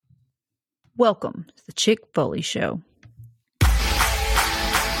Welcome to the Chick Foley Show.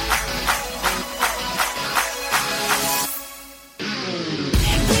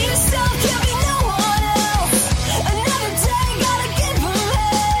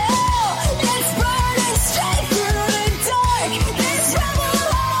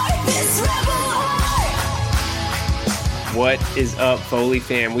 What is up, Foley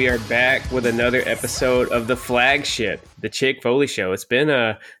fam? We are back with another episode of the flagship, the Chick Foley Show. It's been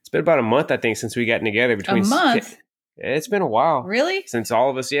about a month, I think, since we got together. A month? It's been a while. Really? Since all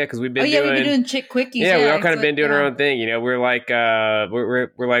of us, yeah, because we've been we've been doing Chick Quickies. Yeah, we all kind of been doing our own thing. You know, we're like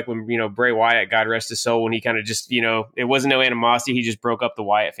when Bray Wyatt, God rest his soul, when he kind of just, it wasn't no animosity. He just broke up the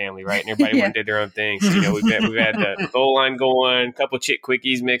Wyatt family, right? And everybody went and did their own thing. So, we've had the goal line going, a couple Chick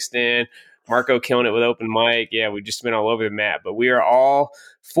Quickies mixed in. Marco killing it with open mic. Yeah, we've just been all over the map. But we are all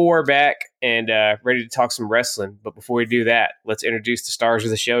four back and ready to talk some wrestling. But before we do that, let's introduce the stars of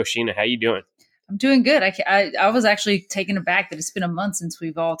the show. Sheena, how you doing? I'm doing good. I was actually taken aback that it's been a month since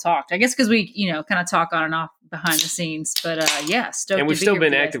we've all talked. I guess because we, kind of talk on and off behind the scenes. But stoked. And we've still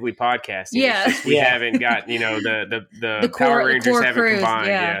been actively podcasting. Yeah. We haven't got, the Power Rangers haven't combined.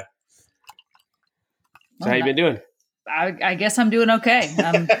 Yeah. So how you been doing? I guess I'm doing okay.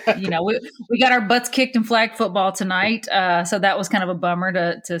 We got our butts kicked in flag football tonight, so that was kind of a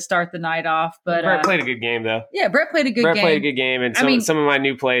bummer to start the night off. But Brett played a good game, though. Yeah, Brett played a good game. And some of my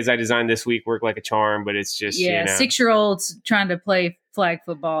new plays I designed this week work like a charm, but it's just 6-year-olds trying to play flag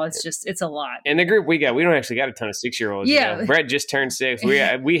football. It's a lot. And the group we don't actually got a ton of 6-year-olds. Yeah, Brett just turned 6. We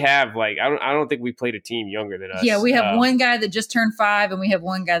have I don't think we played a team younger than us. Yeah, we have one guy that just turned 5, and we have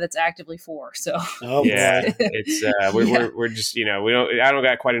one guy that's actively 4. So it's we're just I don't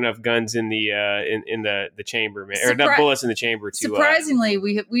got quite enough guns in the chamber, man, or enough bullets in the chamber. Surprisingly,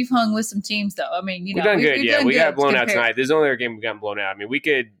 we've hung with some teams though. I mean, we've done good. Yeah, we got blown out tonight. There's only a game we got blown out. I mean, we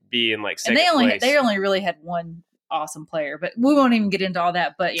could be in second place. They only really had one awesome player, but we won't even get into all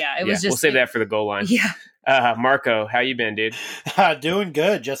that. But it was just we'll save that for the goal line. Yeah. Marco, how you been, dude? Doing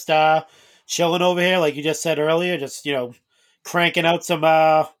good. Just chilling over here, like you just said earlier. Just cranking out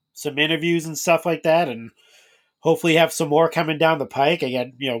some interviews and stuff like that, and hopefully have some more coming down the pike.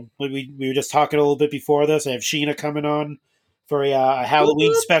 Again, we were just talking a little bit before this. I have Sheena coming on for a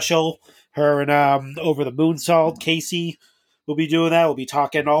Halloween special. Her and Over the Moonsault, Casey will be doing that. We'll be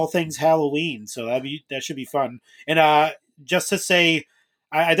talking all things Halloween, so that should be fun. And just to say,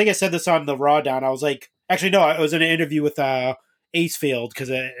 I think I said this on the Raw Down. I was like, actually no, I was in an interview with Acefield because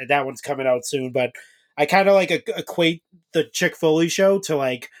that one's coming out soon. But I kind of equate the Chick Foley show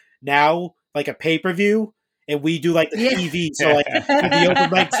to now a pay-per-view. And we do the TV. So the open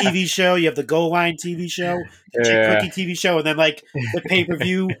mic TV show, you have the goal line TV show, the Chick Quickie TV show, and then the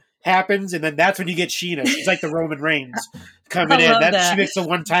pay-per-view happens, and then that's when you get Sheena. She's like the Roman Reigns coming in. She makes a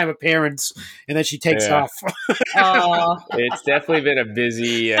one-time appearance, and then she takes off. It's definitely been a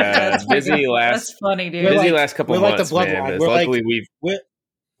busy last. That's funny, dude. Busy last couple of months, man. Luckily,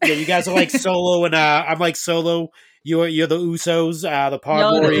 you guys are like Solo, and I'm like Solo. You're the Usos, the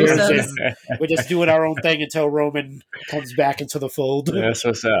Pod Warriors, and we're just doing our own thing until Roman comes back into the fold. That's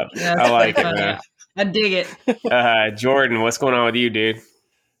what's up. I like it, man. I dig it. Jordan, what's going on with you, dude?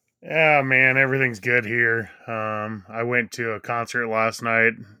 Yeah, man, everything's good here. I went to a concert last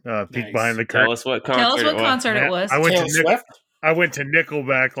night. Peek behind the curtain. Tell us what concert it was. I went to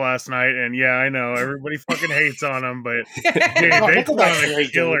Nickelback last night, and yeah, I know everybody fucking hates on them, but dude, they put on a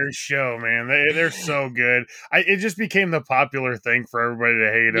killer show, man. They're so good. It just became the popular thing for everybody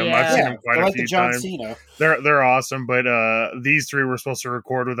to hate them. I've seen them quite a few times. Cena. They're awesome, but these three were supposed to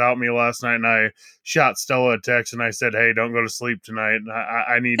record without me last night, and I shot Stella a text, and I said, "Hey, don't go to sleep tonight.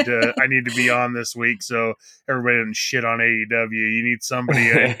 I need to be on this week, so everybody doesn't shit on AEW. You need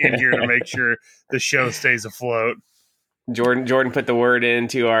somebody in here to make sure the show stays afloat." Jordan put the word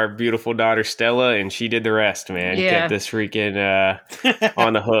into our beautiful daughter Stella, and she did the rest, man. Yeah. Kept this freaking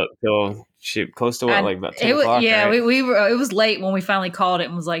on the hook till close to about 10 o'clock. Yeah, right? we were. It was late when we finally called it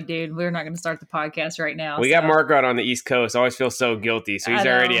and was like, "Dude, we're not going to start the podcast right now." We got Mark out on the East Coast. I always feel so guilty, so he's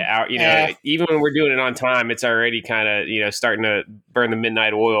already out. Even when we're doing it on time, it's already kind of starting to burn the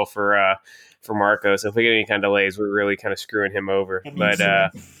midnight oil for Marco. So if we get any kind of delays, we're really kind of screwing him over. But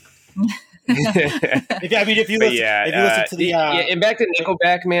if you listen to the and back to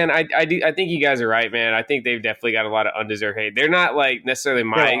Nickelback, man, I think you guys are right, man. I think they've definitely got a lot of undeserved hate. They're not necessarily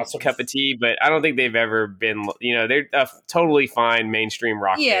my cup of tea, but I don't think they've ever been. They're a totally fine mainstream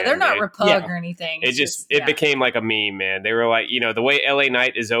rock. Yeah, band. They're not Repug or anything. It became like a meme, man. They were like, the way LA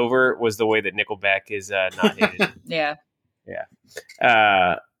Night is over was the way that Nickelback is not hated. Yeah.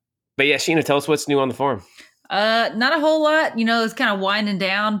 But yeah, Sheena, tell us what's new on the forum. Not a whole lot. It's kind of winding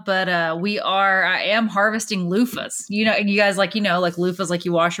down, but I am harvesting loofahs. You guys like loofahs, like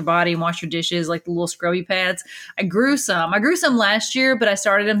you wash your body and wash your dishes, like the little scrubby pads. I grew some last year, but I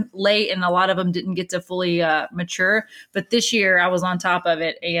started them late and a lot of them didn't get to fully mature. But this year I was on top of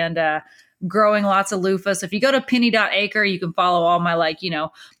it and growing lots of loofahs. So if you go to penny.acre, you can follow all my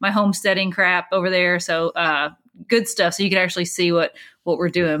my homesteading crap over there. So good stuff. So you can actually see what we're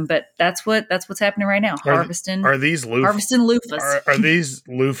doing, but that's what's happening right now. Harvesting loofahs. Are these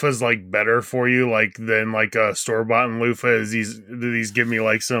loofahs like better for you than a store-bought loofah? Do these give me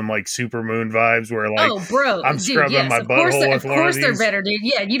some super moon vibes where bro, I'm scrubbing my butthole with one of these? Of course they're better, dude.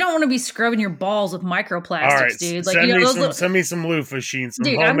 Yeah, you don't want to be scrubbing your balls with microplastics, all right, dude. Send me some loofah sheets.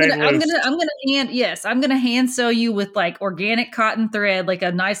 Dude, I'm gonna hand sew you with organic cotton thread, like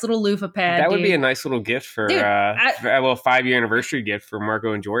a nice little loofah pad. That would be a nice little gift for a little 5-year anniversary gift for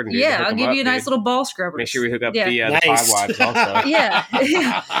Marco and Jordan. Dude, yeah, I'll give you a nice little ball scrubber. Make sure we hook up the nice. pod wives also. Yeah,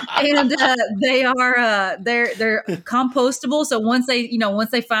 and they are they're compostable. So once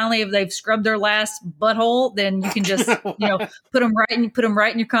they finally they've scrubbed their last butthole, then you can just put them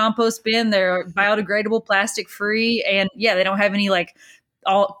right in your compost bin. They're biodegradable, plastic free, and they don't have any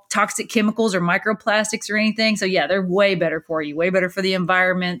all toxic chemicals or microplastics or anything. So they're way better for you, way better for the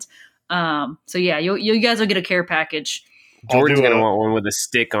environment. So you guys will get a care package. Jordan's going to want one with a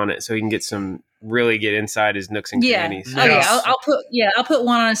stick on it so he can get inside his nooks and crannies. I'll put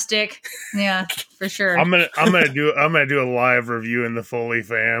one on a stick. Yeah, for sure. I'm gonna do a live review in the Foley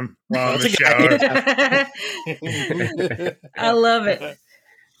fam while I'm in the shower. I love it.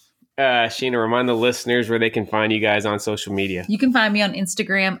 Sheena, remind the listeners where they can find you guys on social media. You can find me on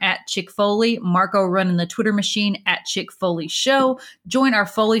Instagram at Chick Foley, Marco running the Twitter machine at Chick Foley Show. Join our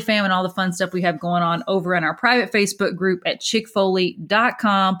Foley fam and all the fun stuff we have going on over in our private Facebook group at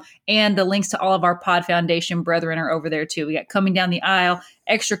chickfoley.com. And the links to all of our Pod Foundation brethren are over there too. We got Coming Down the Aisle,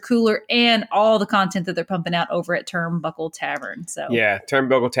 Extra Cooler, and all the content that they're pumping out over at Turnbuckle Tavern. So yeah,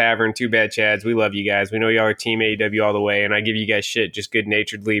 Turnbuckle Tavern, Two Bad Chads. We love you guys. We know y'all are Team AEW all the way, and I give you guys shit just good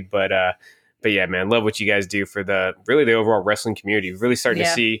naturedly, but yeah, man, love what you guys do for the overall wrestling community. We're really starting to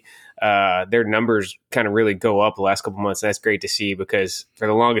see their numbers kind of really go up the last couple months. And that's great to see because for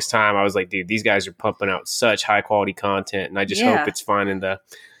the longest time I was like, dude, these guys are pumping out such high quality content, and I just hope it's finding the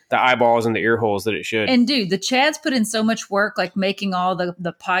eyeballs and the ear holes that it should. And dude, the Chads put in so much work, making all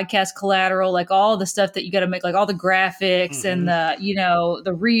the podcast collateral, all the stuff that you got to make, all the graphics and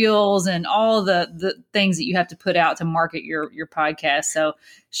the reels and all the things that you have to put out to market your podcast. So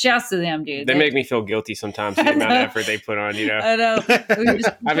shouts to them, dude. They make me feel guilty sometimes for the amount of effort they put on, I know.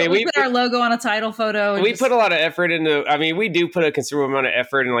 We put our logo on a title photo. We put a lot of effort into, we do put a considerable amount of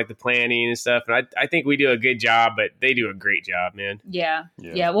effort in the planning and stuff. And I think we do a good job, but they do a great job, man. Yeah.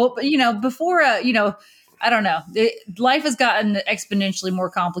 Well, before, I don't know. Life has gotten exponentially more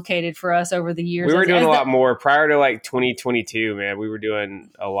complicated for us over the years. We were doing a lot more prior to 2022, man. We were doing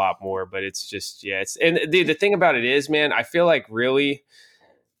a lot more, but it's just, and the thing about it is, man, I feel really,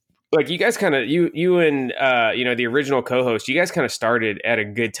 you guys kind of, you and, the original co-host, you guys kind of started at a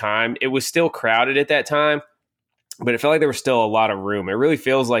good time. It was still crowded at that time, but it felt like there was still a lot of room. It really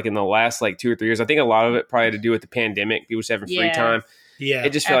feels like in the last 2 or 3 years, I think a lot of it probably had to do with the pandemic. People just having free time. Yeah, it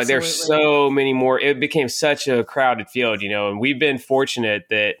just felt like there's so many more. It became such a crowded field, and we've been fortunate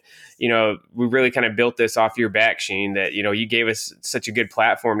that, we really kind of built this off your back, Sheen, that, you gave us such a good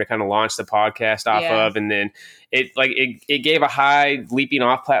platform to kind of launch the podcast off of. And then it gave a high leaping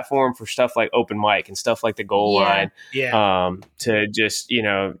off platform for stuff like open mic and stuff like the goal line. Yeah. To just,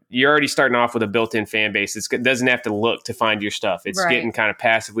 you're already starting off with a built-in fan base. It doesn't have to look to find your stuff. It's getting kind of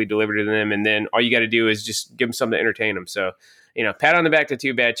passively delivered to them. And then all you got to do is just give them something to entertain them. So, pat on the back to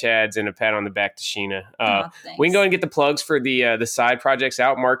Two Bad Chads and a pat on the back to Sheena. We can go and get the plugs for the side projects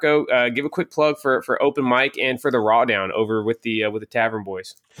out. Marco, give a quick plug for open mic and for the Raw Down over with the Tavern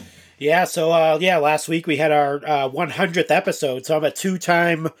Boys. Yeah. So last week we had our 100th episode. So I'm a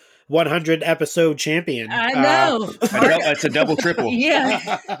 2-time 100 episode champion. I know. That's a double triple.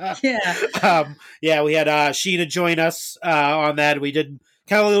 Yeah. We had Sheena join us on that. We did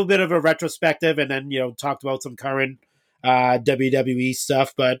kind of a little bit of a retrospective, and then talked about some current WWE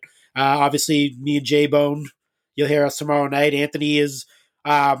stuff, but obviously me and J-Bone, you'll hear us tomorrow night. Anthony is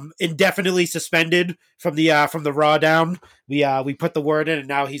indefinitely suspended from the Raw Down. We put the word in, and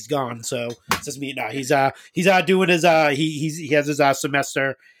now he's gone. So it's just me. No, he's doing his he has his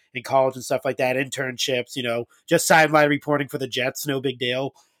semester in college and stuff like that, internships. Just sideline reporting for the Jets, no big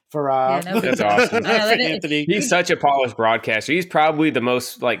deal. for That's awesome. for Anthony. He's such a polished broadcaster. He's probably the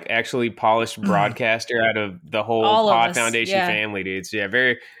most like actually polished broadcaster out of the whole All of Pod us, Foundation yeah. family, dude. So yeah,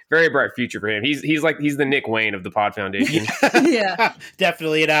 very, very bright future for him. He's the Nick Wayne of the Pod Foundation. Yeah.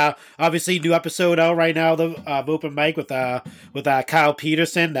 Definitely. And obviously new episode out right now, the open mic with Kyle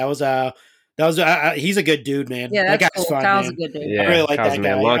Peterson. That was he's a good dude, man. Yeah, that that's guy's cool. fun, Kyle's man. a good dude. Yeah, I really like Kyle's that a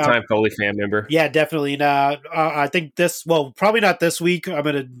man. guy. Long time Foley fan member. Yeah, definitely. And I think probably not this week.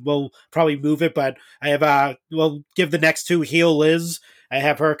 We'll probably move it, but I have we'll give the next two heel Liz. I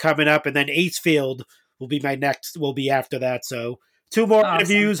have her coming up, and then Acefield will be after that. So 2 more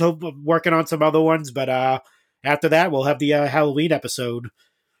interviews. Hope working on some other ones, but after that we'll have the Halloween episode.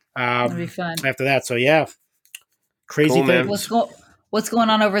 That'll be fun. After that. So yeah, crazy Cool, man. things. What's going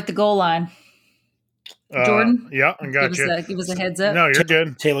on over at the goal line? Jordan? Yeah, I got you. Give us a heads up. No, you're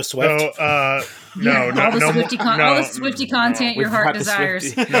good. Taylor Swift. So, no, all no, the no, Swifty all the Swifty content your We've heart got the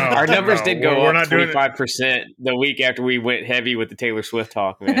desires. Swiftie. No, Our numbers no, did go we're up not doing it. 25% the week after we went heavy with the Taylor Swift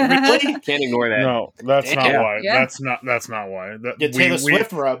talk, man. Really? Can't ignore that. No, that's not Yeah. why. Yeah. That's not why. The Taylor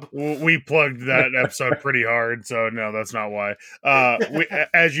Swift rub. We plugged that episode pretty hard, so no, that's not why.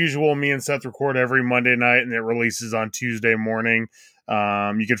 As usual, me and Seth record every Monday night, and it releases on Tuesday morning.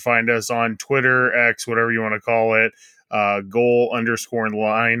 You can find us on Twitter, X, whatever you want to call it,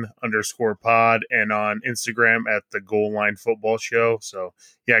 goal_line_pod, and on Instagram at the Goal Line Football Show. So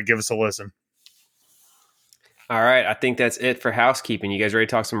yeah, give us a listen. All right, I think that's it for housekeeping. You guys ready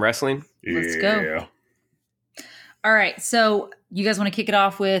to talk some wrestling? Let's go. All right, so you guys want to kick it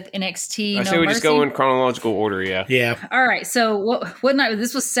off with NXT? I say we just go in chronological order, yeah. Yeah. All right, so what night?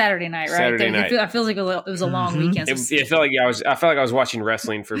 This was Saturday night, right? Saturday night. I feel like it was a long weekend. So It felt like I felt like I was watching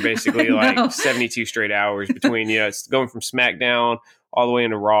wrestling for basically like 72 straight hours between, it's going from SmackDown all the way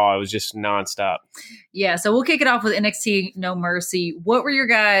into Raw. It was just nonstop. Yeah, so we'll kick it off with NXT No Mercy. What were your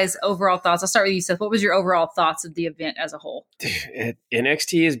guys' overall thoughts? I'll start with you, Seth. What was your overall thoughts of the event as a whole?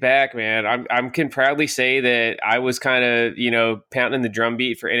 NXT is back, man. I can proudly say that I was kind of, pounding the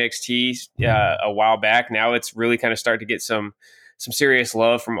drumbeat for NXT a while back. Now it's really kind of starting to get some serious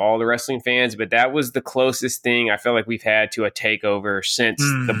love from all the wrestling fans, but that was the closest thing I feel like we've had to a takeover since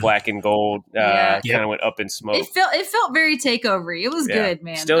the black and gold kind of went up in smoke. It felt very takeovery. It was good,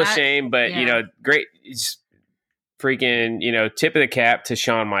 man. Still a shame, but great. Freaking, tip of the cap to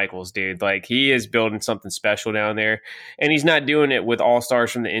Shawn Michaels, dude. Like, he is building something special down there, and he's not doing it with all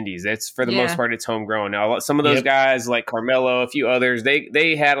stars from the indies. That's for the most part, it's homegrown. Now, some of those guys like Carmelo, a few others,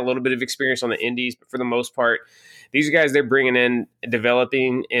 they had a little bit of experience on the indies, but for the most part, these guys they're bringing in,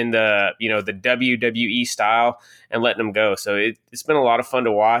 developing in the the WWE style and letting them go. So it's been a lot of fun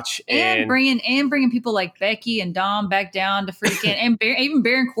to watch, and bringing people like Becky and Dom back down to freaking and even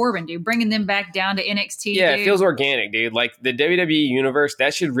Baron Corbin, dude, bringing them back down to NXT. Yeah, dude. It feels organic, dude. Like the WWE universe,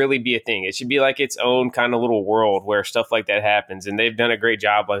 that should really be a thing. It should be like its own kind of little world where stuff like that happens, and they've done a great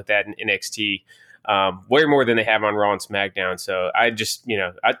job like that in NXT. Way more than they have on Raw and SmackDown. So I just,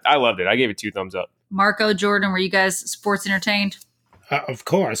 I loved it. I gave it 2 thumbs up. Marco, Jordan, were you guys sports entertained? Of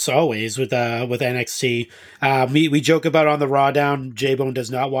course, always with NXT. We joke about on the Raw Down. J-Bone does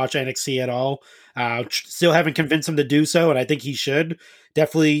not watch NXT at all. Still haven't convinced him to do so, and I think he should.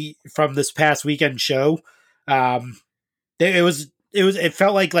 Definitely from this past weekend show, it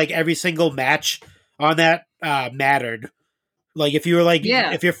felt like every single match on that mattered. Like if you were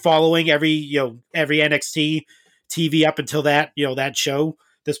if you're following every NXT TV up until that that show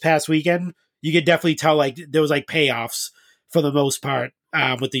this past weekend, you could definitely tell there was payoffs for the most part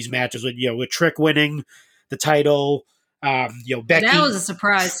with these matches with Trick winning the title. Becky, that was a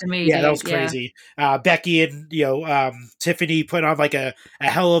surprise to me. Yeah, dude. that was crazy. Becky and Tiffany put on a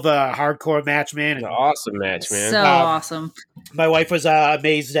hell of a hardcore match, man. An awesome match, man. So awesome. My wife was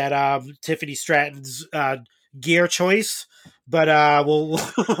amazed at Tiffany Stratton's gear choice. But we'll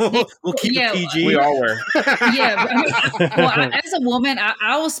keep it PG. We all were. As a woman,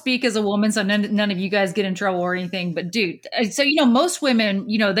 I will speak as a woman, so none of you guys get in trouble or anything. But dude, so most women,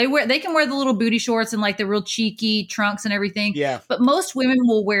 they can wear the little booty shorts and the real cheeky trunks and everything. Yeah. But most women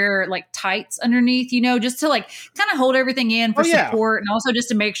will wear tights underneath, just to kind of hold everything in for support, and also just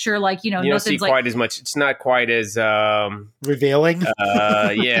to make sure you don't see quite as much. It's not quite as revealing.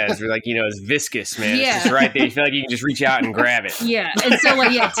 It's as viscous, man. Yeah. It's just right there. You feel like you can just reach out and grab it. Yeah, and so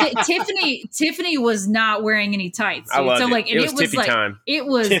Tiffany was not wearing any tights. Dude. I loved so it. It was Tiffy time. It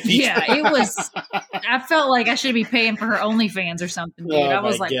was it was. I felt like I should be paying for her OnlyFans or something, dude. I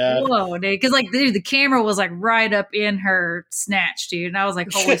was like, God. Whoa, dude, because dude, the camera was right up in her snatch, dude, and I was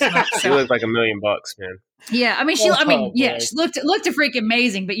like, holy smokes. She looked like $1 million, man. Yeah, I mean, she looked a freak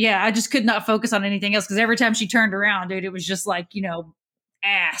amazing, but yeah, I just could not focus on anything else because every time she turned around, dude, it was just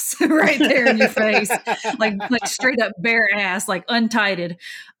ass right there in your face, like straight up bare ass, like untided.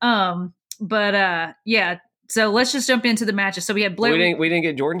 Yeah. So let's just jump into the matches. So we had Blair. We didn't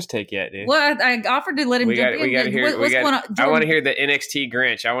get Jordan's take yet, dude. Well, I offered to let him jump in. We got to hear. What's going on? I want to hear the NXT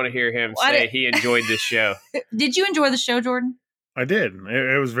Grinch. I want to hear him say he enjoyed this show. Did you enjoy the show, Jordan? I did.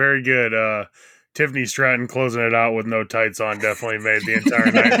 It was very good. Tiffany Stratton closing it out with no tights on definitely made the entire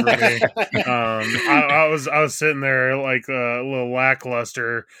night for me. I was sitting there like a little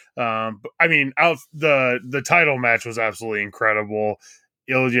lackluster. I mean, the title match was absolutely incredible.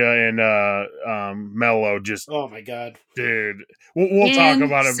 Ilya and Mello just, oh my god, dude. We'll talk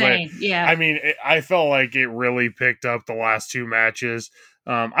about it, but yeah. I mean, I felt like it really picked up the last two matches.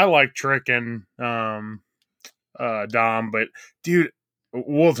 I like Trick and Dom, but dude.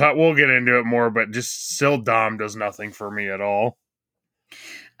 We'll get into it more, but just still Dom does nothing for me at all.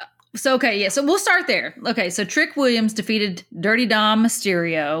 So, okay, yeah. So we'll start there. Okay, so Trick Williams defeated Dirty Dom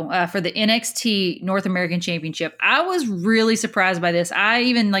Mysterio for the NXT North American Championship. I was really surprised by this. I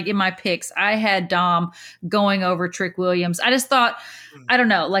even, like, in my picks, I had Dom going over Trick Williams. I just thought, I don't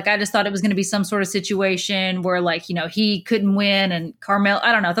know, like, I just thought it was going to be some sort of situation where, like, you know, he couldn't win and Carmelo,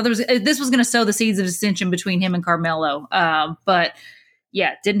 I don't know. I thought this was going to sow the seeds of dissension between him and Carmelo. But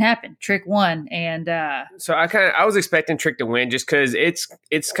yeah, didn't happen. Trick won, and so I was expecting Trick to win just because it's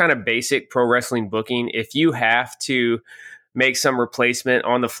kind of basic pro wrestling booking. If you have to make some replacement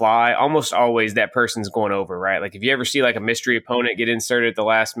on the fly, almost always that person's going over, right? Like if you ever see like a mystery opponent get inserted at the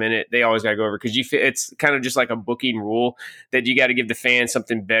last minute, they always got to go over because it's kind of just like a booking rule that you got to give the fans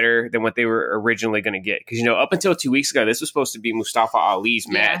something better than what they were originally going to get. Because, you know, up until 2 weeks ago, this was supposed to be Mustafa Ali's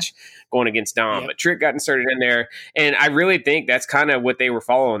match going against Dom, but Trick got inserted in there. And I really think that's kind of what they were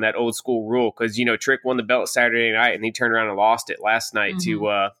following, that old school rule. Because, you know, Trick won the belt Saturday night and he turned around and lost it last night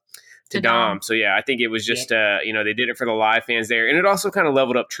to Dom. So yeah, I think it was just you know, they did it for the live fans there, and it also kind of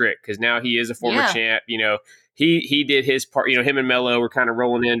leveled up Trick because now he is a former champ. You know, he did his part. You know, him and Mello were kind of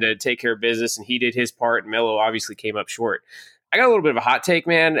rolling in to take care of business, and he did his part. And Mello obviously came up short. I got a little bit of a hot take,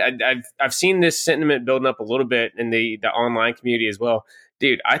 man. I've seen this sentiment building up a little bit in the online community as well.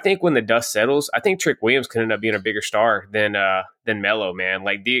 Dude, I think when the dust settles, I think Trick Williams could end up being a bigger star than Mello, man.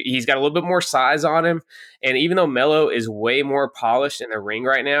 Like he's got a little bit more size on him, and even though Mello is way more polished in the ring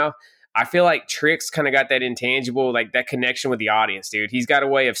right now, I feel like Trick's kind of got that intangible, like that connection with the audience, dude. He's got a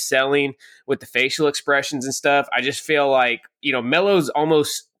way of selling with the facial expressions and stuff. I just feel like, you know, Mello's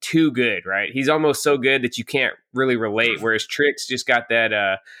almost too good, right? He's almost so good that you can't really relate, whereas Trick's just got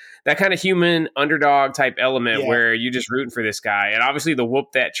that that kind of human underdog type element where you're just rooting for this guy. And obviously the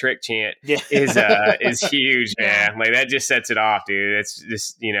whoop that Trick chant is huge, man. Like that just sets it off, dude. It's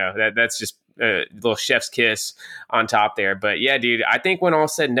just, you know, that's just a little chef's kiss on top there. But yeah, dude, I think when all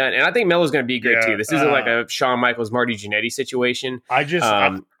said and done, and I think Mello's going to be great too. This isn't like a Shawn Michaels, Marty Jannetty situation. I just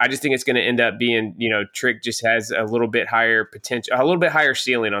think it's going to end up being, you know, Trick just has a little bit higher potential, a little bit higher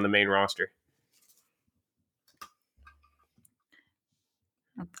ceiling on the main roster.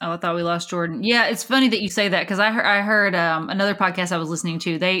 Oh, I thought we lost Jordan. Yeah, it's funny that you say that because I heard another podcast I was listening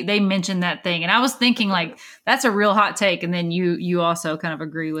to. They mentioned that thing, and I was thinking like that's a real hot take. And then you also kind of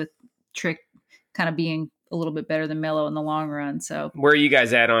agree with Trick kind of being a little bit better than Mello in the long run. So where are you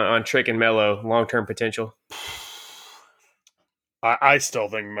guys at on Trick and Mello long term potential? I still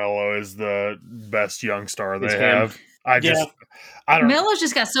think Mello is the best young star they have. I don't. Mello's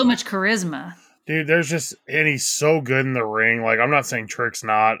just got so much charisma. Dude, and he's so good in the ring. Like, I'm not saying Trick's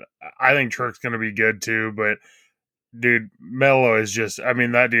not. I think Trick's going to be good too, but dude, Mello is just, I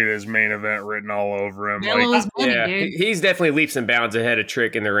mean, that dude is main event written all over him. Mello is money, dude. He's definitely leaps and bounds ahead of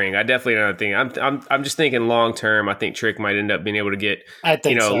Trick in the ring. I definitely don't think, I'm just thinking long term, I think Trick might end up being able to get, a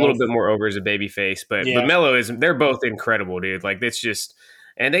little bit more over as a baby face, but Mello they're both incredible, dude. Like, it's just,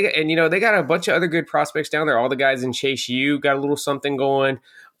 and they got a bunch of other good prospects down there. All the guys in Chase U got a little something going.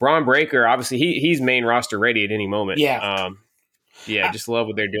 Braun Breaker, obviously, he's main roster ready at any moment. Just love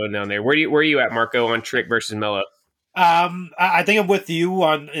what they're doing down there. Where are you at, Marco, on Trick versus Mello? I think I'm with you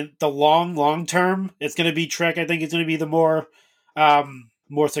on the long term. It's going to be Trick. I think it's going to be the more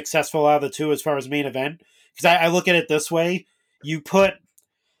successful out of the two as far as main event. Because I look at it this way: you put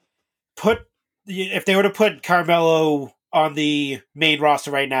if they were to put Carmelo on the main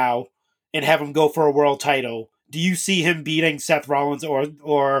roster right now and have him go for a world title, do you see him beating Seth Rollins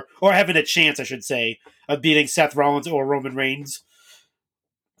or having a chance, I should say, of beating Seth Rollins or Roman Reigns?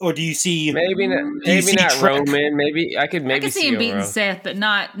 Or do you see maybe not Trick? Roman? Maybe I could see him beating Seth, but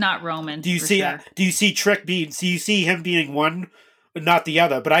not Roman. Do you see Trick beating? So you see him beating one, but not the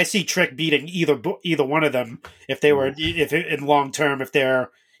other. But I see Trick beating either one of them if they were in long term. If they're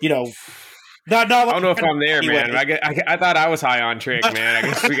No, no. I don't know if I'm there, anyway. man. I thought I was high on Trick, man. I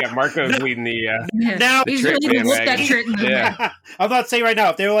guess we got Marcos leading the now he's Trick really looked bandwagon. that Trick movement. Yeah. I'm not saying right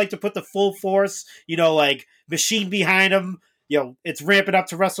now if they were like to put the full force, like machine behind them, it's ramping up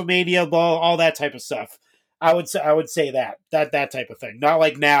to WrestleMania, ball, all that type of stuff. I would say that type of thing. Not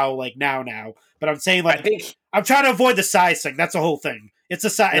like now, now. But I'm saying I'm trying to avoid the size thing. That's the whole thing. It's a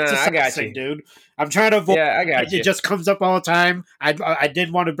size thing, dude. I'm trying to avoid. Yeah, I got you. It just comes up all the time. I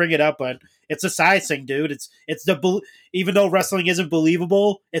did want to bring it up, but it's a size thing, dude. It's even though wrestling isn't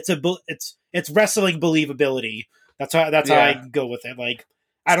believable, it's wrestling believability. That's how I go with it. Like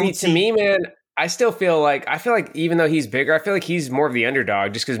to me, man. I feel like even though he's bigger, I feel like he's more of the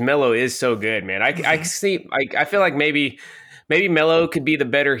underdog just because Melo is so good, man. I feel like maybe Melo could be the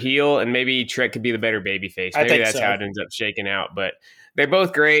better heel and maybe Trick could be the better babyface. Maybe that's how it ends up shaking out. But they're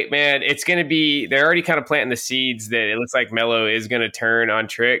both great, man. It's going to be – they're already kind of planting the seeds that it looks like Melo is going to turn on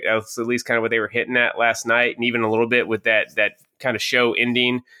Trick. That's at least kind of what they were hitting at last night, and even a little bit with that kind of show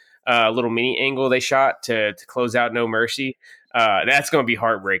ending little mini angle they shot to close out No Mercy. That's going to be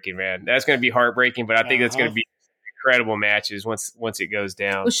heartbreaking, man. That's going to be heartbreaking, but I think it's going to be incredible matches once it goes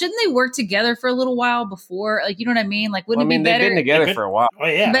down. Well, shouldn't they work together for a little while before? Like, you know what I mean? Like, wouldn't it be better? They've been together for a while. Oh,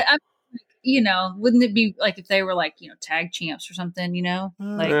 yeah. But wouldn't it be like if they were like, tag champs or something,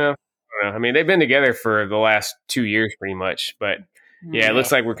 Like, I don't know. I mean, they've been together for the last 2 years pretty much, but it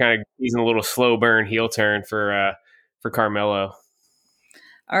looks like we're kind of using a little slow burn heel turn for Carmelo.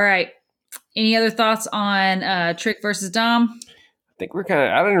 All right. Any other thoughts on Trick versus Dom? I think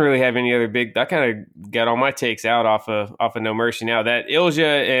I didn't really have any other big. I kind of got all my takes out off of No Mercy. Now that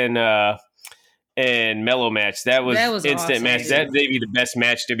Ilja and Melo match, that was instant awesome, match. dude. That may be the best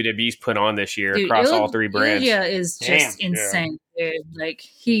match WWE's put on this year Dude, across all three brands. Ilja is just insane, dude. Like,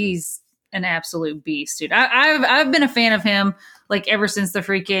 he's an absolute beast, dude. I've been a fan of him like ever since the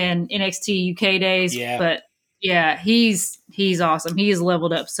freaking NXT UK days. Yeah. But yeah, he's awesome. He has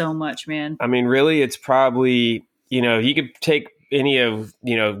leveled up so much, man. I mean, really, it's probably you could take any of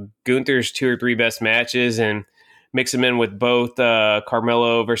Gunther's 2 or 3 best matches and mix them in with both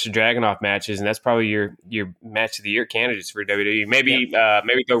Carmelo versus Dragunov matches, and that's probably your match of the year candidates for WWE. Maybe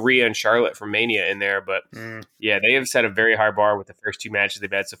go Rhea and Charlotte from Mania in there, but they have set a very high bar with the first 2 matches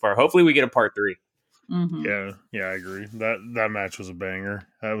they've had so far. Hopefully, we get a part 3. Mm-hmm. Yeah, I agree. That match was a banger.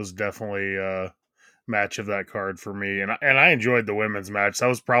 That was definitely a match of that card for me, and I enjoyed the women's match. That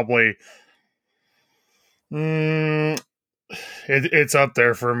was probably. It's up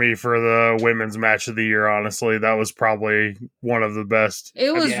there for me for the women's match of the year. Honestly, that was probably one of the best.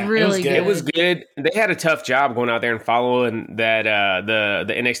 It was really good. It was good. They had a tough job going out there and following that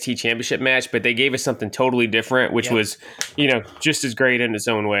the NXT Championship match, but they gave us something totally different, which was just as great in its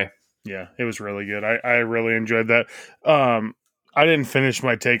own way. Yeah, it was really good. I really enjoyed that. I didn't finish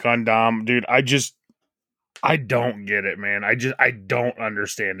my take on Dom, dude. I don't get it, man. I don't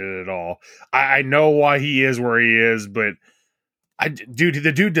understand it at all. I know why he is where he is, but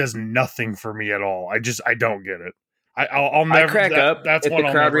the dude does nothing for me at all. I don't get it. I'll never. I crack up that's at what the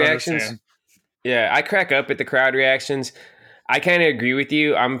I'll crowd never reactions. Understand. Yeah, I crack up at the crowd reactions. I kind of agree with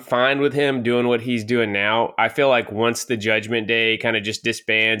you. I'm fine with him doing what he's doing now. I feel like once the Judgment Day kind of just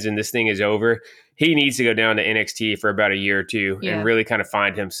disbands and this thing is over, he needs to go down to NXT for about a year or two and really kind of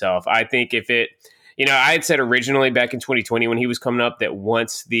find himself. I think if it, I had said originally back in 2020 when he was coming up that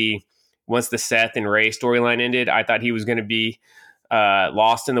once the Seth and Ray storyline ended, I thought he was going to be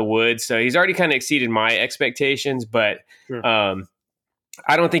lost in the woods. So he's already kind of exceeded my expectations, but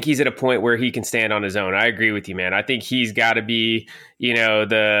I don't think he's at a point where he can stand on his own. I agree with you, man. I think he's got to be,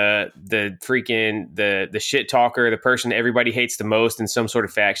 the freaking the shit talker, the person everybody hates the most in some sort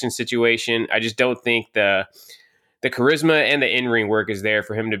of faction situation. I just don't think the charisma and the in-ring work is there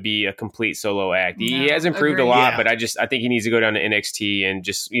for him to be a complete solo act. He has improved a lot, but I think he needs to go down to NXT and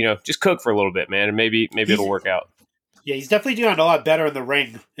just cook for a little bit, man, and maybe it'll work out. Yeah, he's definitely doing a lot better in the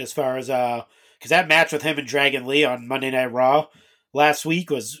ring as far as because that match with him and Dragon Lee on Monday Night Raw last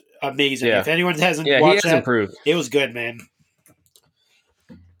week was amazing. If anyone hasn't watched that, improved. It was good, man.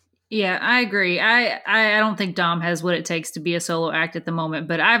 Yeah, I agree. I don't think Dom has what it takes to be a solo act at the moment,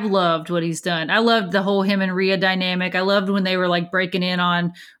 but I've loved what he's done. I loved the whole him and Rhea dynamic. I loved when they were like breaking in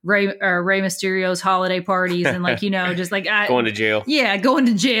on Rey Mysterio's holiday parties and just like going to jail. Yeah, going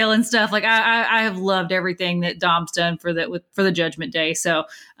to jail and stuff. Like I have loved everything that Dom's done for the Judgment Day. So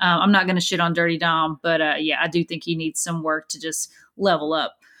I'm not going to shit on Dirty Dom, but I do think he needs some work to just level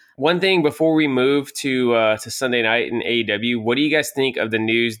up. One thing before we move to Sunday night in AEW, what do you guys think of the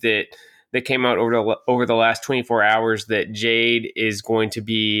news that came out over the last 24 hours that Jade is going to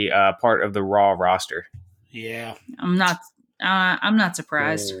be part of the Raw roster? Yeah, I'm I'm not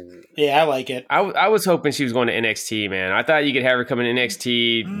surprised. Yeah, I like it. I was hoping she was going to NXT, man. I thought you could have her come in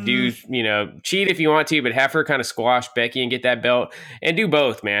NXT, do, cheat if you want to, but have her kind of squash Becky and get that belt, and do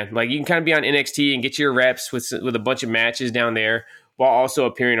both, man. Like, you can kind of be on NXT and get your reps with a bunch of matches down there, while also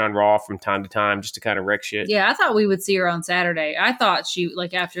appearing on Raw from time to time just to kind of wreck shit. Yeah, I thought we would see her on Saturday. I thought she,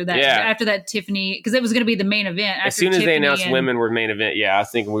 like, after that Tiffany, because it was going to be the main event. As soon as they announced women were main event, I was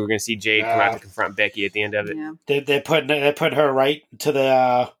thinking we were going to see Jade come out to confront Becky at the end of it. Yeah. They put her right to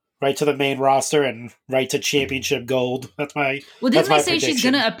the main roster and right to championship gold. That's my. Well, didn't they say prediction. she's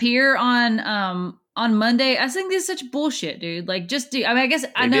going to appear on Monday? I think this is such bullshit, dude. Like, just do. I mean, I guess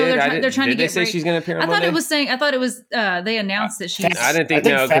I know they're trying to get. Did they say she's going to appear on Monday? I thought it was. They announced that she's. I didn't think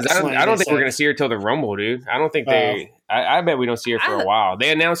no, because I don't think we're going to see her till the Rumble, dude. I don't think they. I bet we don't see her for a while.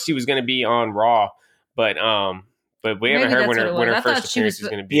 They announced she was going to be on Raw, but we haven't heard when her first appearance is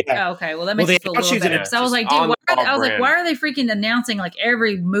going to be. Oh, okay, well that makes me feel a little better. So I was like, dude, why are they freaking announcing like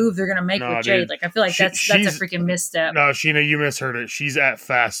every move they're going to make with Jade? Like, I feel like that's a freaking misstep. No, Sheena, you misheard it. She's at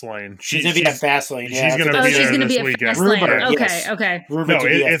Fastlane. She's going to be at Fastlane. She's going to be there this weekend. Rumored, okay. Rumored no,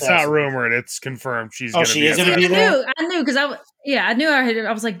 it's not rumored. It's confirmed. She's going to be. She is going to be there. I knew because I knew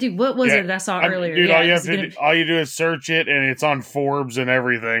I was like, dude, what was it that I saw earlier? Dude, all you do is search it, and it's on Forbes and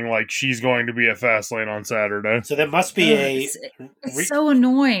everything. Like, she's going to be at Fastlane on Saturday. So there must be It's so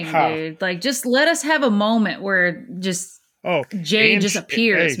annoying, dude. Like, just let us have a moment where Jade just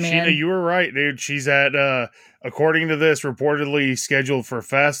appears, man. Sheena, you were right, dude. She's at, according to this, reportedly scheduled for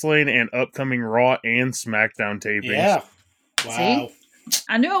Fastlane and upcoming Raw and SmackDown tapings. Yeah. Wow. See?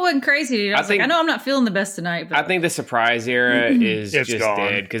 I knew I wasn't crazy, dude. I know I'm not feeling the best tonight. But I think the surprise era is just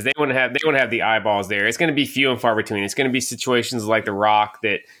dead because they want to have the eyeballs there. It's going to be few and far between. It's going to be situations like The Rock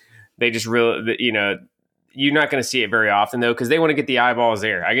that they just really, you're not going to see it very often though because they want to get the eyeballs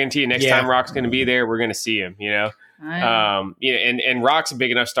there. I guarantee you, next time Rock's going to be there, we're going to see him. And Rock's a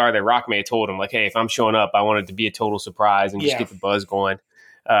big enough star that Rock may have told him like, hey, if I'm showing up, I want it to be a total surprise and just get the buzz going.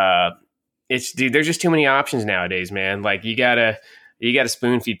 There's just too many options nowadays, man. Like you gotta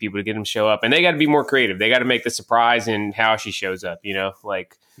spoon feed people to get them to show up, and they got to be more creative. They got to make the surprise in how she shows up. I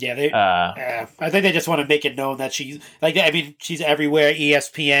think they just want to make it known that she's she's everywhere.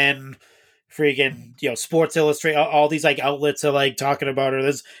 ESPN, freaking Sports Illustrated, all these like outlets are like talking about her.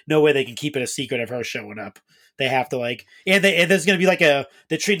 There's no way they can keep it a secret of her showing up. They have to and there's gonna be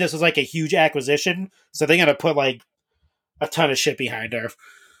they treat this as like a huge acquisition, so they're gonna put like a ton of shit behind her.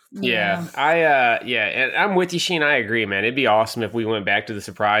 Yeah, and I'm with you, Sheen. I agree, man. It'd be awesome if we went back to the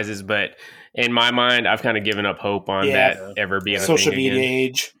surprises, but in my mind, I've kind of given up hope on that ever being a social thing media again.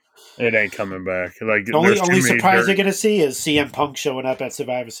 age. It ain't coming back. Like the only surprise you're gonna see is CM Punk showing up at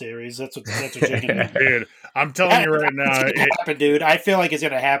Survivor Series. That's what you're gonna do. Dude, I'm telling you right now, it's gonna happen, dude. I feel like it's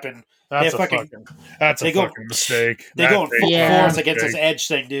gonna happen. That's a fucking mistake. They're going full force against this Edge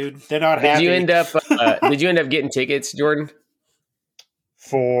thing, dude. They're not happy. Did you end up getting tickets, Jordan?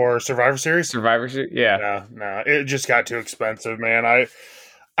 For Survivor Series? Yeah. No. It just got too expensive, man.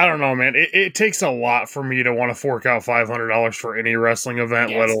 I don't know, man. It takes a lot for me to want to fork out $500 for any wrestling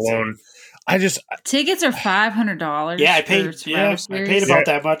event, let alone... tickets are $500. Yeah, I paid. I paid about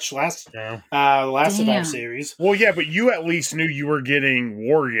that much last Survivor Series. Well, yeah, but you at least knew you were getting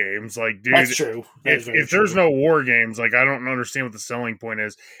War Games, like, dude. That's true. If there's no War Games, like, I don't understand what the selling point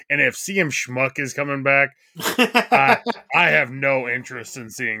is. And if CM Schmuck is coming back, I have no interest in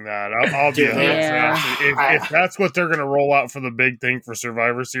seeing that. I'll be honest. If that's what they're going to roll out for the big thing for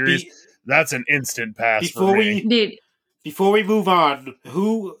Survivor Series, that's an instant pass for me. Before we move on,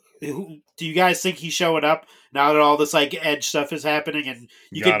 who do you guys think he's showing up now that all this like Edge stuff is happening? And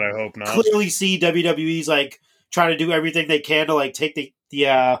you can I hope not. Clearly see WWE's like trying to do everything they can to like take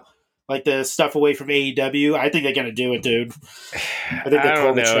the stuff away from AEW. I think they're gonna do it, dude. I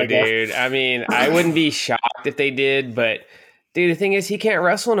don't know, dude. I mean, I wouldn't be shocked if they did, but dude, the thing is, he can't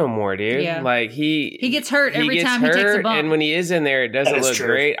wrestle no more, dude. Yeah. Like he gets hurt every time he takes a bump, and when he is in there, it doesn't look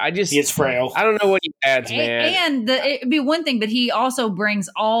great. He is frail. I don't know what he adds, man. And it'd be one thing, but he also brings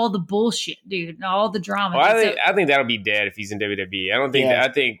all the bullshit, dude, all the drama. Well, I think that'll be dead if he's in WWE. I don't think that.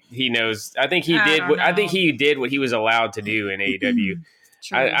 I think he knows. I think he did. I think he did what he was allowed to do in AEW.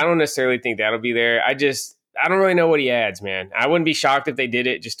 I don't necessarily think that'll be there. I don't really know what he adds, man. I wouldn't be shocked if they did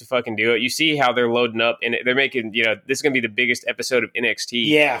it just to fucking do it. You see how they're loading up, and they're making, this is going to be the biggest episode of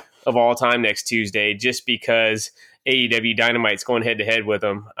NXT of all time next Tuesday, just because AEW Dynamite's going head to head with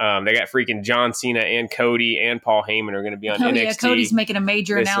them. They got freaking John Cena and Cody and Paul Heyman are going to be on NXT. Yeah, Cody's making a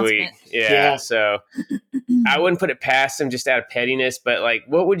major announcement. Yeah, so I wouldn't put it past him just out of pettiness, but like,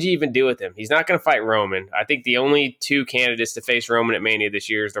 what would you even do with him? He's not going to fight Roman. I think the only two candidates to face Roman at Mania this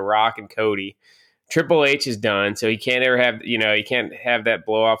year is The Rock and Cody. Triple H is done, so he can't ever have, he can't have that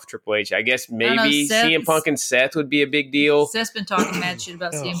blow off with Triple H. I guess maybe CM Punk and Seth would be a big deal. Seth's been talking mad shit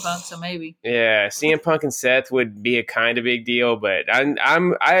about CM Punk, so maybe. Yeah, CM Punk and Seth would be a kind of big deal, but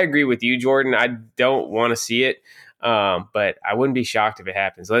I agree with you, Jordan. I don't want to see it, but I wouldn't be shocked if it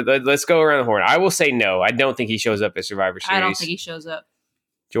happens. Let's go around the horn. I will say no. I don't think he shows up at Survivor Series. I don't think he shows up.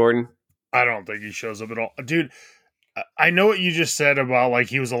 Jordan? I don't think he shows up at all. Dude, I know what you just said about like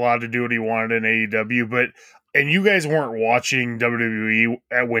he was allowed to do what he wanted in AEW, and you guys weren't watching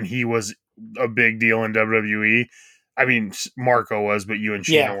WWE when he was a big deal in WWE. I mean, Marco was, but you and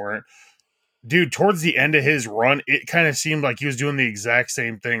Sheena weren't. Dude, towards the end of his run, it kind of seemed like he was doing the exact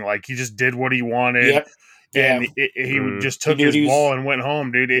same thing. Like he just did what he wanted, and he just took his ball and went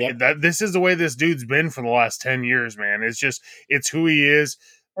home, dude. This is the way this dude's been for the last 10 years, man. It's who he is.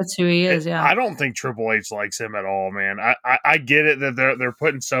 That's who he is, yeah. I don't think Triple H likes him at all, man. I get it that they're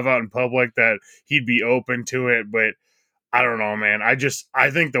putting stuff out in public that he'd be open to it, but I don't know, man. I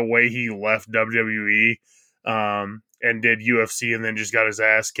think the way he left WWE and did UFC and then just got his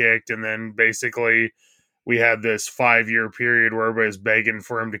ass kicked, and then basically we had this 5-year period where everybody's begging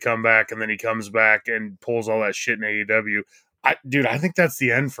for him to come back, and then he comes back and pulls all that shit in AEW. I think that's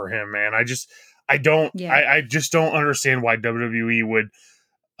the end for him, man. I just don't understand why WWE would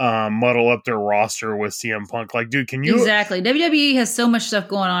muddle up their roster with CM Punk. Like, dude, can you exactly? WWE has so much stuff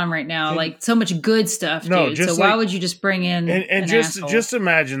going on right now, like so much good stuff, dude. So why would you just bring in and just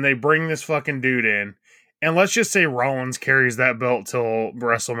imagine they bring this fucking dude in, and let's just say Rollins carries that belt till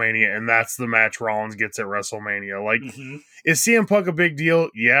WrestleMania, and that's the match Rollins gets at WrestleMania. Like, is CM Punk a big deal?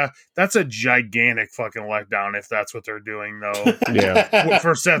 Yeah, that's a gigantic fucking letdown if that's what they're doing, though.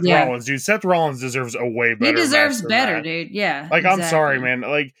 For Seth Rollins, dude. Seth Rollins deserves a way better. He deserves better, that. Dude. Yeah, like exactly. I'm sorry, man.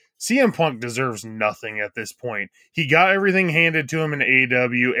 Like CM Punk deserves nothing at this point. He got everything handed to him in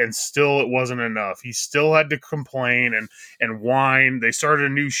AEW, and still it wasn't enough. He still had to complain and whine. They started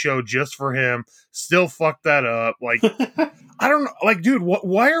a new show just for him. Still fucked that up. Like, I don't know. Like, dude,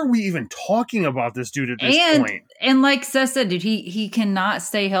 why are we even talking about this dude at this point? And like Seth said, dude, he cannot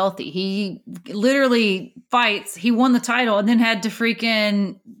stay healthy. He literally fights. He won the title and then had to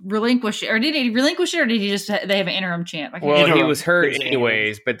freaking relinquish it. Or did he relinquish it, or did he just they have an interim champ? He was hurt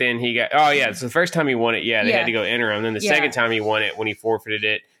anyways, but then he got so the first time he won it, they had to go interim. Then the second time he won it, when he forfeited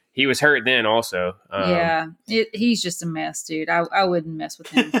it, he was hurt then also. He's just a mess, dude. I wouldn't mess with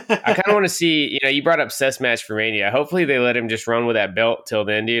him. I kind of want to see, you brought up Seth's match for Mania. Hopefully they let him just run with that belt till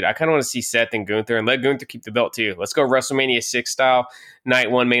then, dude. I kind of want to see Seth and Gunther, and let Gunther keep the belt too. Let's go WrestleMania 6 style, night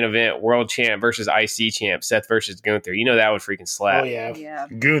 1 main event, world champ versus IC champ, Seth versus Gunther. That would freaking slap. Oh, yeah.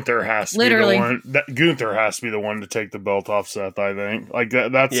 Gunther has to be the one. Gunther has to be the one to take the belt off Seth, I think. Like,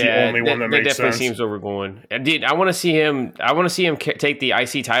 that's the only one that makes sense. That definitely seems where we're going. Dude, I want to see him take the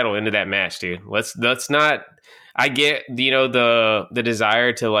IC title into that match, dude. Let's not. I get the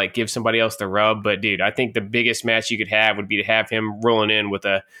desire to like give somebody else the rub, but dude, I think the biggest match you could have would be to have him rolling in with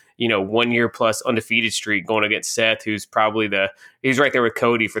a 1 year plus undefeated streak going against Seth, who's probably he's right there with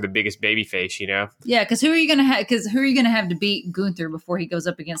Cody for the biggest babyface. Yeah, because who are you gonna have to beat Gunther before he goes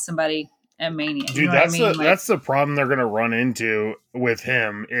up against somebody at Mania? Dude, that's the problem they're gonna run into with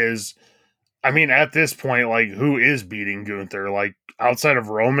him is. I mean, at this point, like, who is beating Gunther? Like, outside of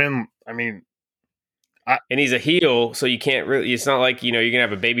Roman, I mean... and he's a heel, so you can't really... It's not like, you're going to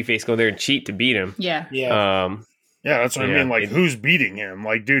have a babyface go there and cheat to beat him. Yeah. Yeah, that's what I mean. Like, who's beating him?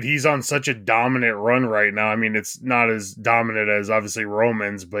 Like, dude, he's on such a dominant run right now. I mean, it's not as dominant as, obviously,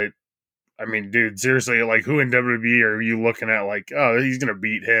 Roman's, but... I mean, dude, seriously, like, who in WWE are you looking at? Like, oh, he's going to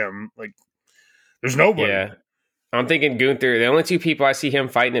beat him. Like, there's nobody. Yeah. I'm thinking Gunther. The only two people I see him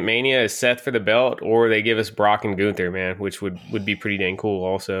fighting at Mania is Seth for the belt, or they give us Brock and Gunther, man, which would be pretty dang cool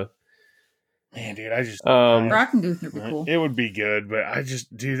also. Man, dude, I just... Brock and Gunther would be cool. It would be good, but I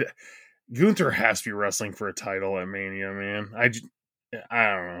just... Dude, Gunther has to be wrestling for a title at Mania, man. I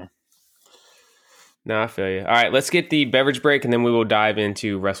don't know. No, I feel you. All right, let's get the beverage break, and then we will dive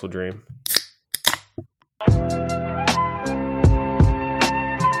into Wrestle Dream.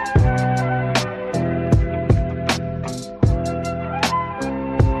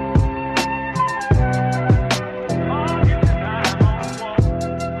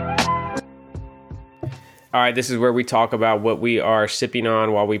 All right, this is where we talk about what we are sipping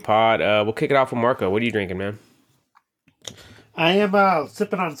on while we pod. We'll kick it off with Marco. What are you drinking, man? I am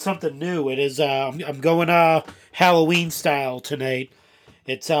sipping on something new. It is I'm going Halloween style tonight.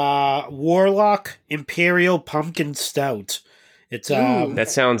 It's Warlock Imperial Pumpkin Stout. It's that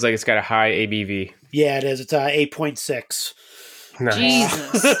sounds like it's got a high ABV. Yeah, it is. It's 8.6.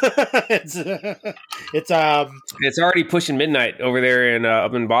 Nice. Jesus. It's already pushing midnight over there in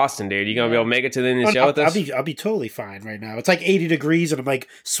up in Boston, dude. You gonna be able to make it to the end of the show with us? I'll be totally fine right now. It's like 80 degrees and I'm like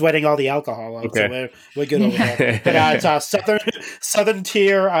sweating all the alcohol out. Okay. So we're good over there. But it's Southern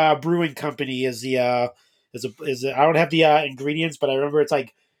Tier Brewing Company is the I don't have the ingredients, but I remember it's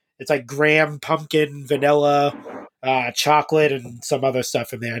like graham, pumpkin, vanilla, chocolate, and some other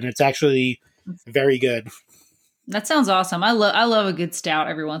stuff in there, and it's actually very good. That sounds awesome. I love a good stout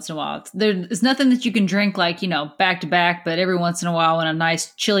every once in a while. There's nothing that you can drink like, back to back, but every once in a while on a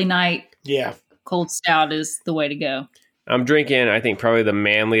nice chilly night, cold stout is the way to go. I'm drinking, I think, probably the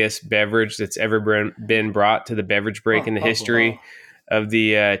manliest beverage that's ever been brought to the beverage break in the history of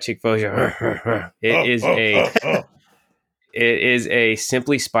the Chick-fil-A. It is a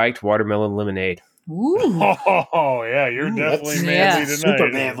Simply Spiked watermelon lemonade. Ooh. Oh yeah, you're definitely manly tonight.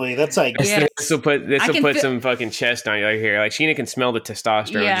 Super manly. That's like this will put some fucking chest on you right here. Like Sheena can smell the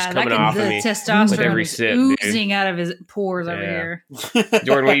testosterone just coming off of me. Testosterone with every sip, oozing dude. out of his pores over here.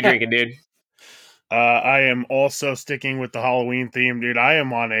 Jordan, what are you drinking, dude? I am also sticking with the Halloween theme, dude. I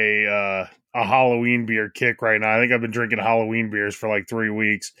am on a Halloween beer kick right now. I think I've been drinking Halloween beers for like 3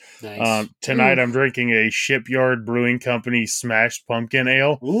 weeks. Nice. Tonight I'm drinking a Shipyard Brewing Company Smashed Pumpkin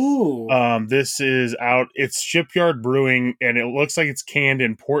Ale. Ooh. This is out. It's Shipyard Brewing, and it looks like it's canned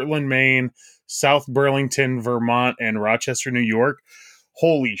in Portland, Maine, South Burlington, Vermont, and Rochester, New York.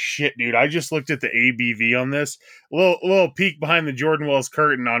 Holy shit, dude. I just looked at the ABV on this. A little peek behind the Jordan Wells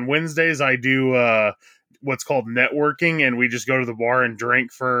curtain. On Wednesdays, I do what's called networking, and we just go to the bar and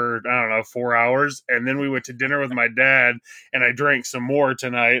drink for, 4 hours. And then we went to dinner with my dad, and I drank some more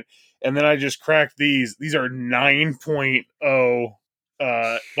tonight. And then I just cracked these. These are 9.0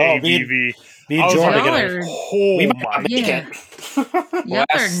 ABV. Me and Jordan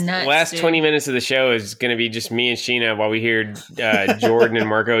last 20 minutes of the show is going to be just me and Sheena while we hear Jordan and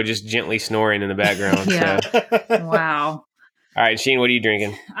Marco just gently snoring in the background. Yeah. So. Wow. All right, Sheen, what are you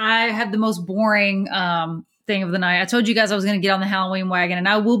drinking? I have the most boring thing of the night. I told you guys I was going to get on the Halloween wagon, and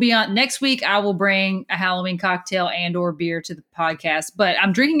I will be on next week. I will bring a Halloween cocktail and or beer to the podcast, but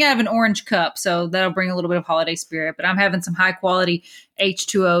I'm drinking out of an orange cup, so that'll bring a little bit of holiday spirit. But I'm having some high quality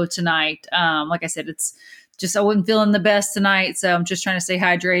H2O tonight. Like I said, it's just I wasn't feeling the best tonight, so I'm just trying to stay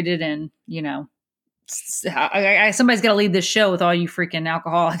hydrated and somebody's got to lead this show with all you freaking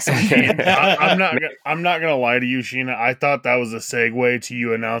alcoholics. I'm not gonna lie to you, Sheena. I thought that was a segue to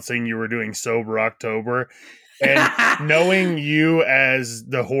you announcing you were doing Sober October, and knowing you as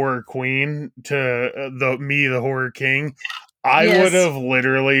the horror queen to the horror king. I would have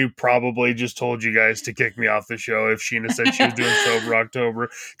literally probably just told you guys to kick me off the show if Sheena said she was doing Sober October.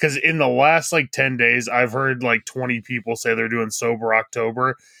 Because in the last 10 days, I've heard 20 people say they're doing Sober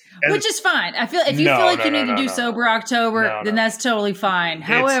October. Which is fine. I feel if you feel like you need to do Sober October, then that's totally fine.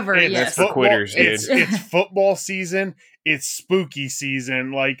 However, yes, the quitters, dude. It's football season. It's spooky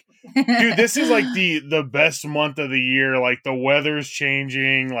season. Dude, this is the best month of the year. The weather's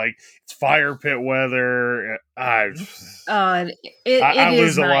changing. It's fire pit weather. I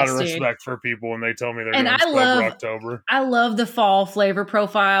lose a lot of respect for people when they tell me they're doing Sober October. I love the fall flavor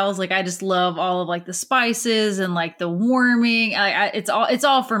profiles. I just love all of the spices and the warming. It's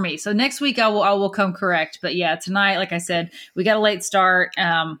all for me. So next week I will come correct. But yeah, tonight, like I said, we got a late start.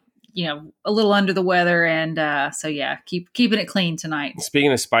 A little under the weather, and so yeah, keeping it clean tonight.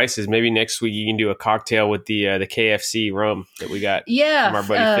 Speaking of spices, maybe next week you can do a cocktail with the KFC rum that we got. Yeah, from our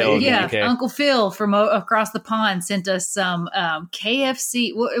buddy Phil. Yeah, Uncle Phil from across the pond sent us some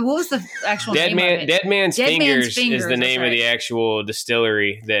KFC. What was the actual name of it? Dead Man's Fingers is the name of the actual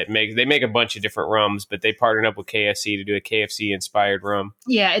distillery that they make a bunch of different rums, but they partnered up with KFC to do a KFC inspired rum.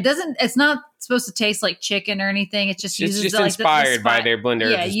 Yeah, it's not supposed to taste like chicken or anything. It just uses inspired by their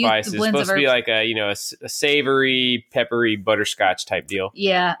blender of spices. It's supposed to be a savory, peppery butterscotch type deal.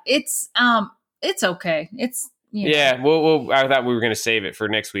 Yeah, it's okay. It's yeah. Well, I thought we were going to save it for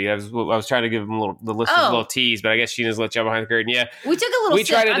next week. I was trying to give them a little tease, but I guess Sheena's let you out behind the curtain. Yeah, we took a little. We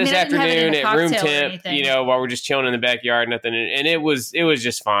tried it this afternoon at room temp. While we're just chilling in the backyard, nothing, and it was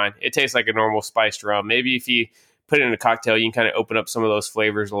just fine. It tastes like a normal spiced rum. Maybe if you put it in a cocktail, you can kind of open up some of those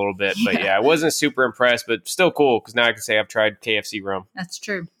flavors a little bit. But yeah, I wasn't super impressed, but still cool because now I can say I've tried KFC rum. That's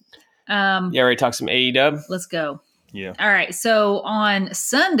true. Ready to talk some AEW? Let's go. Yeah. All right. So on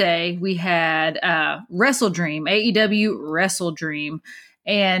Sunday we had Wrestledream, AEW Wrestledream,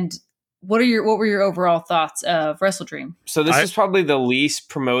 and what were your overall thoughts of Wrestledream? So this is probably the least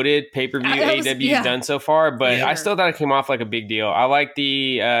promoted pay-per-view AEW's done so far, but I still thought it came off like a big deal. I like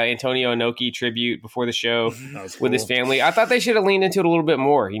the Antonio Inoki tribute before the show with his family. I thought they should have leaned into it a little bit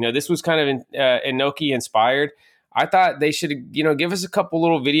more. This was kind of Inoki inspired. I thought they should, give us a couple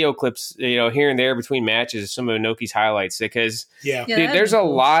little video clips, here and there between matches, some of Inoki's highlights, because dude, there's a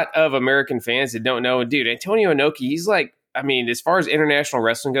lot of American fans that don't know. And dude, Antonio Inoki, he's like, I mean, as far as international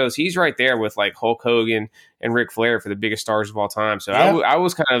wrestling goes, he's right there with like Hulk Hogan and Ric Flair for the biggest stars of all time. So I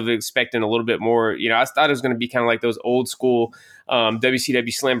was kind of expecting a little bit more. I thought it was going to be kind of like those old school WCW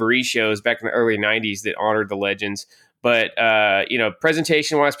Slamboree shows back in the early 90s that honored the legends. But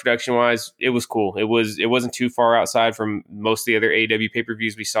presentation wise, production wise, it was cool. It wasn't too far outside from most of the other AEW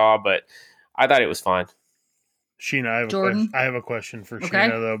pay-per-views we saw, but I thought it was fine. Sheena, I have a question for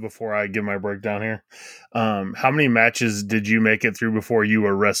Sheena, though, before I give my breakdown here. How many matches did you make it through before you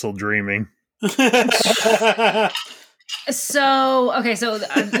were Wrestledreaming? So a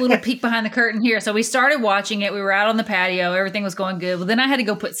little peek behind the curtain here. So we started watching it. We were out on the patio. Everything was going good. Well, then I had to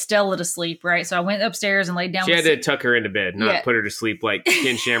go put Stella to sleep, right? So I went upstairs and laid down. She had to tuck her into bed, not put her to sleep like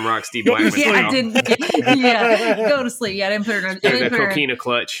Ken Shamrock, Steve Blackman. I didn't. Go to sleep. Yeah, I didn't put her in the coquina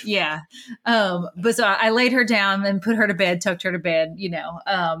clutch. Yeah. But so I laid her down and put her to bed, tucked her to bed,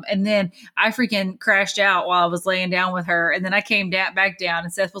 and then I freaking crashed out while I was laying down with her. And then I came back down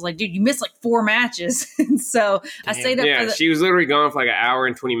and Seth was like, dude, you missed like 4 matches. And so I stayed up. Yeah, she was literally gone for like an hour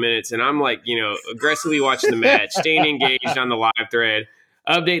and 20 minutes. And I'm like, aggressively watching the match, staying engaged on the live thread,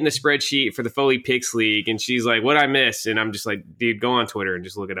 updating the spreadsheet for the Foley Picks League. And she's like, what'd I miss? And I'm just like, dude, go on Twitter and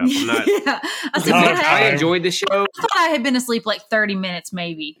just look it up. I'm not. I enjoyed the show. I thought I had been asleep like 30 minutes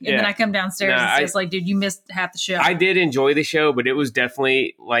maybe. And then I come downstairs and it's just like, dude, you missed half the show. I did enjoy the show, but it was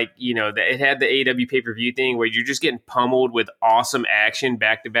definitely like, it had the AEW pay-per-view thing where you're just getting pummeled with awesome action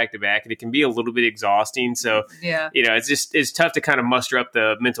back to back to back. And it can be a little bit exhausting. So, it's tough to kind of muster up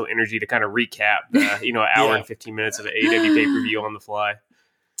the mental energy to kind of recap an hour and 15 minutes of an AEW pay-per-view on the fly.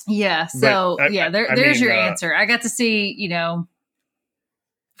 Yeah. So there's your answer. I got to see, go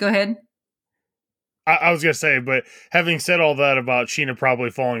ahead. I was going to say, but having said all that about Sheena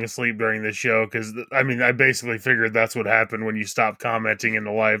probably falling asleep during this show, because, I mean, I basically figured that's what happened when you stopped commenting in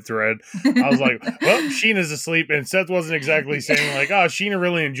the live thread. I was like, well, Sheena's asleep, and Seth wasn't exactly saying, like, oh, Sheena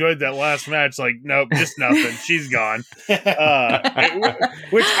really enjoyed that last match. Like, nope, just nothing. She's gone. Which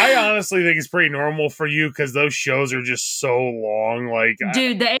I honestly think is pretty normal for you, because those shows are just so long. Like,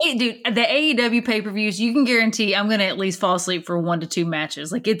 the AEW pay-per-views, you can guarantee I'm going to at least fall asleep for 1 to 2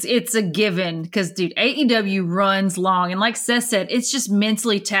 matches. Like, it's a given, because, dude, AEW runs long, and like Seth said, it's just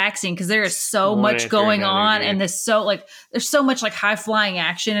mentally taxing because there is so much going on, and there's so much like high flying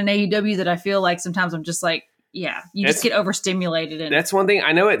action in AEW that I feel like sometimes I'm just like, just get overstimulated. That's one thing.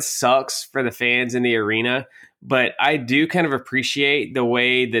 I know it sucks for the fans in the arena, but I do kind of appreciate the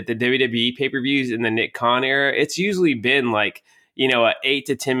way that the WWE pay-per-views in the Nick Khan era, it's usually been like, a 8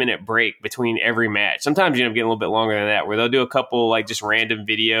 to 10 minute break between every match. Sometimes you end up getting a little bit longer than that, where they'll do a couple like just random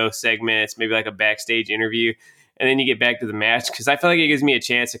video segments, maybe like a backstage interview, and then you get back to the match. Because I feel like it gives me a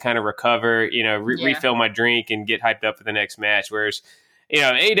chance to kind of recover, refill my drink and get hyped up for the next match. Whereas,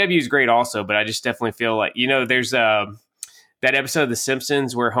 AEW is great also, but I just definitely feel like, there's that episode of The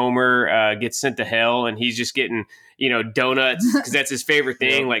Simpsons where Homer gets sent to hell and he's just getting, donuts because that's his favorite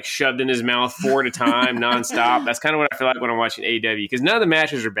thing, like shoved in his mouth 4 at a time, nonstop. That's kind of what I feel like when I'm watching AEW, because none of the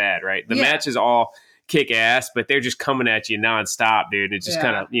matches are bad, right? The matches all kick ass, but they're just coming at you nonstop, dude. It's just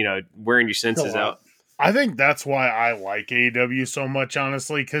kind of, wearing your senses out. I think that's why I like AEW so much,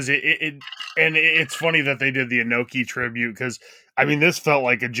 honestly, because it's funny that they did the Inoki tribute, because I mean, this felt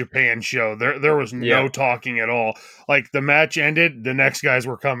like a Japan show. There was no talking at all. Like, the match ended, the next guys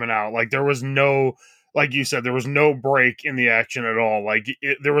were coming out. Like, there was no, like you said, there was no break in the action at all. Like,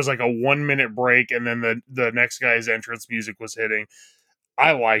 there was like a 1 minute break, and then the next guy's entrance music was hitting.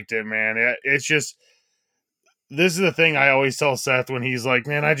 I liked it, man. It's just, this is the thing I always tell Seth when he's like,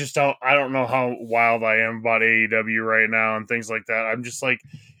 man, I don't know how wild I am about AEW right now and things like that. I'm just like,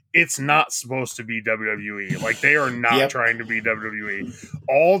 it's not supposed to be WWE. Like, they are not trying to be WWE.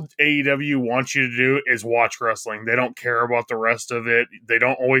 All AEW wants you to do is watch wrestling. They don't care about the rest of it. They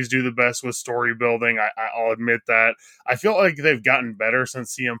don't always do the best with story building. I'll admit that. I feel like they've gotten better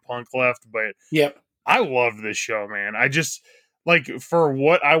since CM Punk left, but I love this show, man. I just, like, for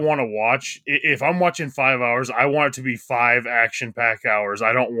what I want to watch, if I'm watching 5 hours, I want it to be 5 action-packed hours.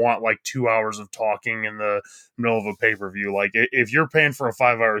 I don't want, like, 2 hours of talking in the middle of a pay-per-view. Like, if you're paying for a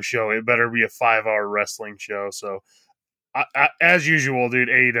 5-hour show, it better be a 5-hour wrestling show. So, as usual, dude,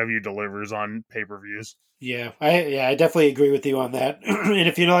 AEW delivers on pay-per-views. Yeah, I definitely agree with you on that. And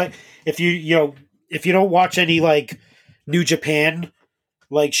if if you don't watch any, like, New Japan,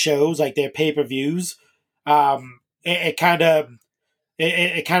 like, shows, like their pay-per-views, it kind of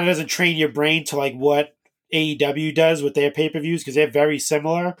doesn't train your brain to like what AEW does with their pay-per-views, because they're very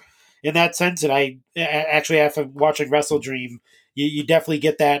similar. in that sense. And I actually, after watching Wrestle Dream, you definitely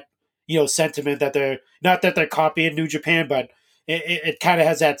get that, sentiment that they're not that they're copying New Japan, but it kind of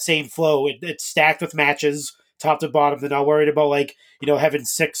has that same flow. It's stacked with matches, top to bottom. They're not worried about having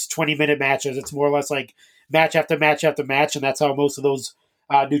 6 20-minute matches. It's more or less like match after match after match, and that's how most of those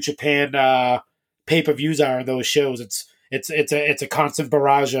New Japan pay-per-views are in those shows. It's a constant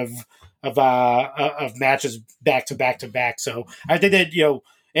barrage of matches back to back to back. So I think that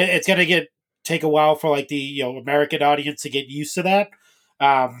it's gonna take a while for the American audience to get used to that.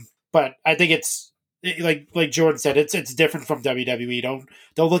 But I think it's like Jordan said, it's different from WWE. Don't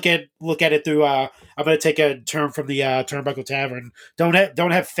look at it through. I'm gonna take a term from the Turnbuckle Tavern. Don't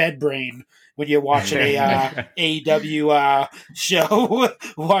have Fed brain when you're watching a AEW show.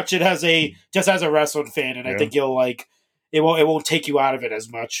 Watch it as a wrestling fan, and I think you'll it won't take you out of it as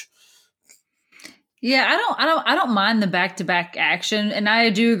much. Yeah, I don't mind the back-to-back action, and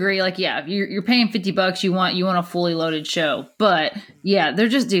I do agree. If you're paying $50, you want a fully loaded show. But yeah, they're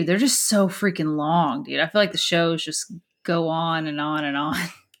just so freaking long, dude. I feel like the shows just go on and on and on.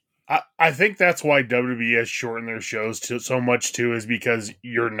 I think that's why WWE has shortened their shows so much too, is because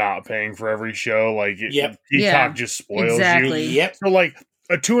you're not paying for every show. Peacock just spoils you. Yep. So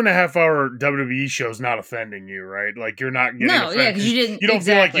a 2.5 hour WWE show is not offending you, right? You're not getting offended. Because you don't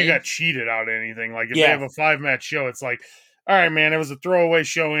feel like you got cheated out of anything. If they have a 5-match show, it's all right, man, it was a throwaway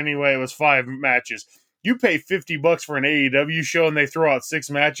show anyway. It was 5 matches. You pay $50 for an AEW show and they throw out 6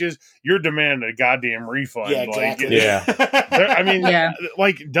 matches, you're demanding a goddamn refund. Yeah, exactly.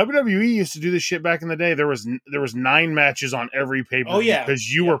 WWE used to do this shit back in the day. There was 9 matches on every pay-per-view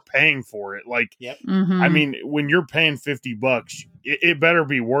because you were paying for it. Mm-hmm. I mean, when you're paying $50, it better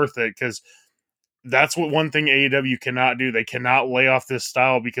be worth it, because that's one thing AEW cannot do. They cannot lay off this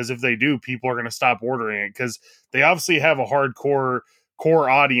style, because if they do, people are going to stop ordering it, because they obviously have a hardcore core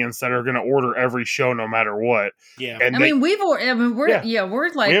audience that are going to order every show no matter what. Yeah, and we haven't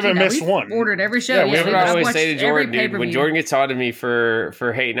missed we've ordered ordered every show. Yeah, we haven't always watched say to Jordan, dude, when Jordan gets on to me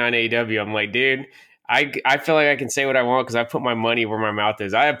for hating on AEW, I'm like, dude, I feel like I can say what I want because I put my money where my mouth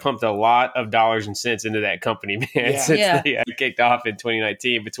is. I have pumped a lot of dollars and cents into that company, man, since they kicked off in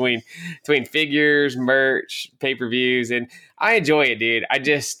 2019 between figures, merch, pay-per-views, and I enjoy it, dude.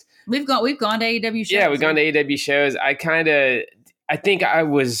 We've gone to AEW shows. Yeah, we've gone to AEW shows. I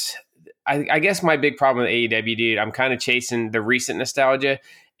guess my big problem with AEW, dude, I'm kind of chasing the recent nostalgia.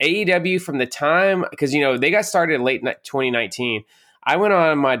 AEW from the time, because they got started late 2019. I went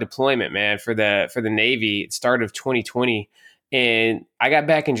on my deployment, man, for the Navy at start of 2020, and I got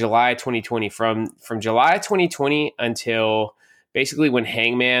back in July 2020. From July 2020 until basically when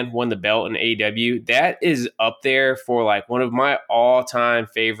Hangman won the belt in AEW, that is up there for one of my all-time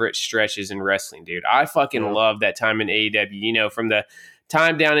favorite stretches in wrestling, dude. I fucking love that time in AEW. From the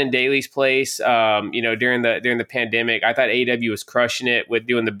time down in Daly's place, during the pandemic, I thought AEW was crushing it with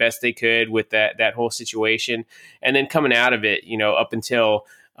doing the best they could with that whole situation, and then coming out of it, up until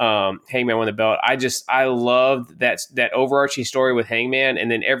Hangman won the belt. I loved that overarching story with Hangman, and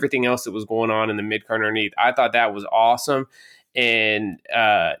then everything else that was going on in the mid card underneath. I thought that was awesome. And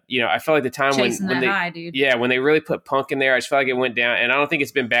I felt like the time when they really put Punk in there, I just felt like it went down, and I don't think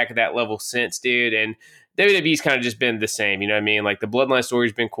it's been back at that level since, dude. And WWE's kind of just been the same, you know what I mean? The Bloodline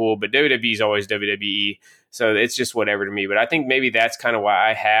story's been cool, but WWE's always WWE, so it's just whatever to me. But I think maybe that's kind of why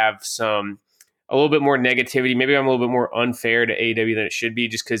I have a little bit more negativity. Maybe I'm a little bit more unfair to AEW than it should be,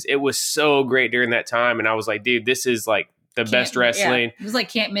 just because it was so great during that time, and I was like, dude, this is the best wrestling. Yeah. It was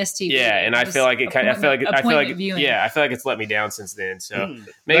can't miss TV. Yeah, and I feel like it's let me down since then. So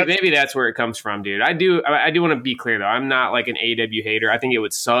maybe that's where it comes from, dude. I do want to be clear though. I'm not an AEW hater. I think it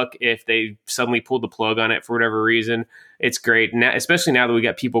would suck if they suddenly pulled the plug on it for whatever reason. It's great, now, especially now that we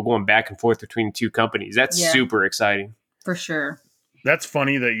got people going back and forth between two companies. That's super exciting for sure. That's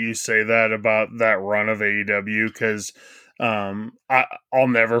funny that you say that about that run of AEW, because I'll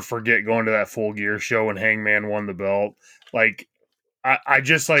never forget going to that Full Gear show when Hangman won the belt. I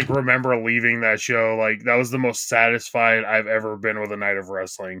just remember leaving that show. That was the most satisfied I've ever been with a night of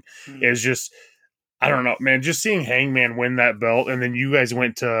wrestling. It's just, I don't know, man, just seeing Hangman win that belt, and then you guys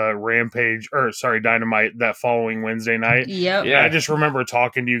went to Dynamite that following Wednesday night. Yep. Yeah. I just remember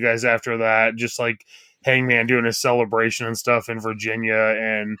talking to you guys after that, just Hangman doing his celebration and stuff in Virginia,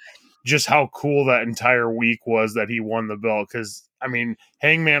 and just how cool that entire week was that he won the belt. Because,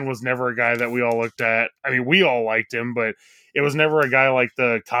 Hangman was never a guy that we all looked at. We all liked him, but it was never a guy like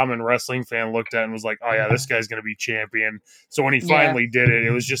the common wrestling fan looked at and was like, oh yeah, this guy's going to be champion. So when he finally did it,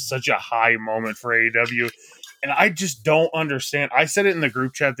 it was just such a high moment for AEW. And I just don't understand. I said it in the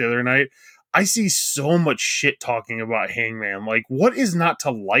group chat the other night. I see so much shit talking about Hangman. Like, what is not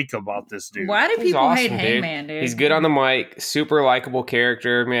to like about this dude? Why do He's people awesome, hate Hangman, dude? He's good on the mic, super likable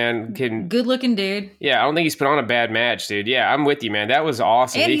character, man. Good looking dude. Yeah, I don't think he's put on a bad match, dude. Yeah, I'm with you, man. That was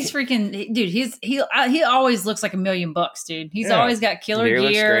awesome. And he's freaking, dude. He always looks like $1,000,000, dude. He's always got killer gear.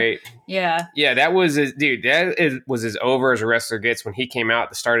 Looks great. Yeah, yeah. That was was as over as a wrestler gets when he came out at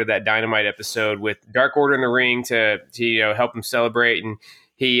the start of that Dynamite episode with Dark Order in the ring to help him celebrate, and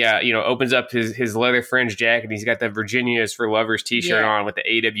he opens up his leather fringe jacket. And he's got the Virginia's for Lovers T-shirt on with the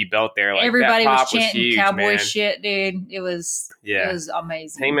AW belt there. Like, everybody that was pop chanting huge, cowboy man. shit, dude. It was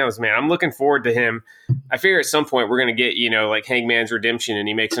amazing. Hangman was, man. I'm looking forward to him. I figure at some point we're gonna get like Hangman's redemption, and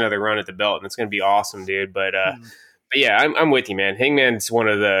he makes another run at the belt, and it's gonna be awesome, dude. But yeah, I'm with you, man. Hangman's one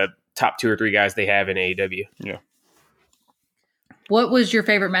of the top 2 or 3 guys they have in AEW. Yeah. What was your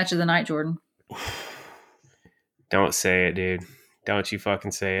favorite match of the night, Jordan? Don't say it, dude. Don't you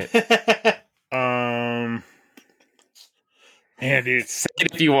fucking say it. And it's say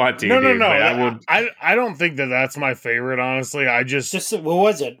it if you want to. No. But I don't think that's my favorite. Honestly, I just what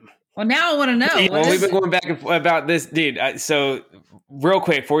was it? Well, now I want to know. Well, we've been going back and forth about this, dude. So, real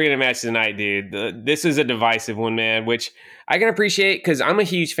quick, before we get a match tonight, dude, this is a divisive one, man, which I can appreciate because I'm a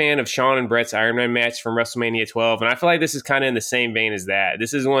huge fan of Shawn and Brett's Iron Man match from WrestleMania 12, and I feel like this is kind of in the same vein as that.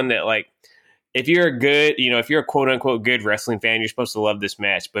 This is one that, like, if you're a quote unquote good wrestling fan, you're supposed to love this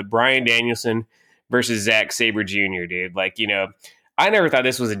match. But Bryan Danielson versus Zack Sabre Jr., dude, I never thought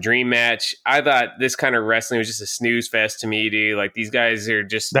this was a dream match. I thought this kind of wrestling was just a snooze fest to me, dude. Like, these guys are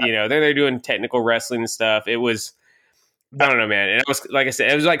just, they're doing technical wrestling and stuff. It was, I don't know, man. And it was, like I said,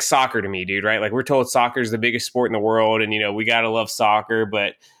 it was like soccer to me, dude, right? Like, we're told soccer is the biggest sport in the world, and, we got to love soccer,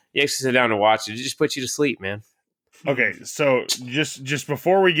 but you actually sit down and watch it. It just puts you to sleep, man. Okay, so just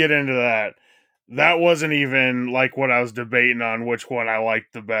before we get into that wasn't even like what I was debating on which one I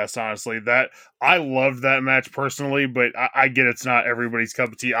liked the best, honestly. That I loved that match personally, but I get it's not everybody's cup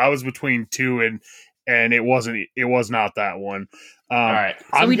of tea. I was between 2 and it was not that one. All right.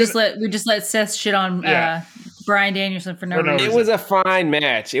 So we just let Seth shit on Bryan Danielson for no reason. It was a fine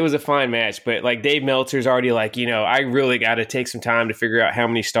match. But like Dave Meltzer's already like, I really got to take some time to figure out how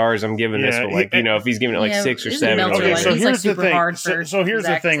many stars I'm giving this. But if he's giving it like 6 or 7. Okay, so here's the thing. So here's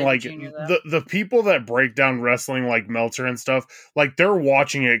the thing. Like Jr., the people that break down wrestling like Meltzer and stuff, like they're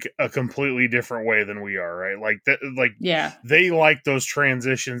watching it a completely different way than we are, right? Like they like those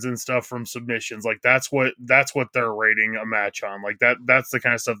transitions and stuff from submissions. Like that's what they're rating a match on. Like that's the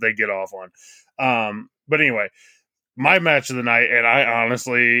kind of stuff they get off on. But anyway, my match of the night, and I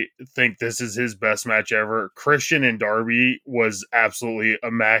honestly think this is his best match ever. Christian and Darby was absolutely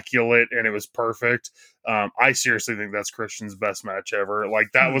immaculate, and it was perfect. I seriously think that's Christian's best match ever. Like,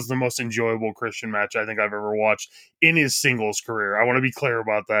 that was the most enjoyable Christian match I think I've ever watched in his singles career. I want to be clear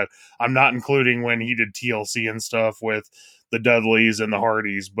about that. I'm not including when he did TLC and stuff with the Dudleys and the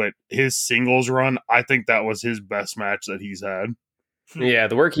Hardys, but his singles run, I think that was his best match that he's had. Yeah,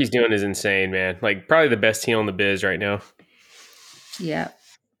 the work he's doing is insane, man. Like, probably the best heel in the biz right now. Yeah.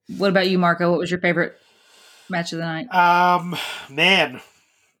 What about you, Marco? What was your favorite match of the night? Man.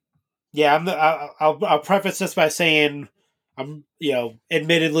 Yeah, I'll preface this by saying I'm,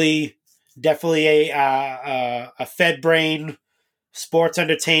 admittedly, definitely a fed brain, sports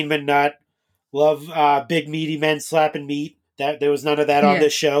entertainment nut. Love big meaty men slapping meat. That there was none of that on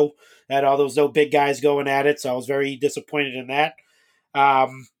this show. There was no big guys going at it, so I was very disappointed in that.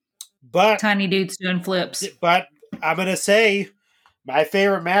 But tiny dudes doing flips. But I'm gonna say my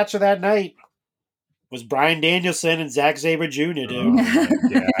favorite match of that night was Bryan Danielson and Zack Sabre Jr. Dude. Oh my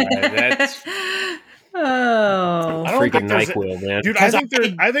God, that's freaking NyQuil, man. Dude,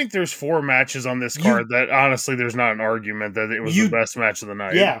 I think there's 4 matches on this card that honestly there's not an argument that it was the best match of the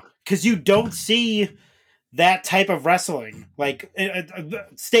night. Yeah, because you don't see that type of wrestling, like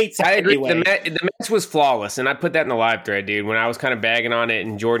stateside. I agree. Anyway. The match was flawless, and I put that in the live thread, dude. When I was kind of bagging on it,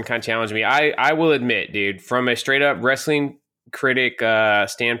 and Jordan kind of challenged me, I will admit, dude, from a straight up wrestling critic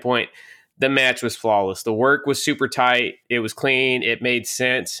standpoint, the match was flawless. The work was super tight. It was clean. It made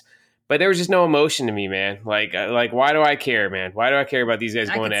sense. But there was just no emotion to me, man. Like, why do I care, man? Why do I care about these guys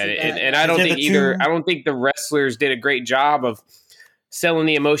going at it? And I don't think I don't think the wrestlers did a great job of selling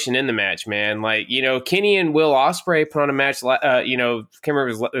the emotion in the match, man. Like, Kenny and Will Ospreay put on a match, can't remember,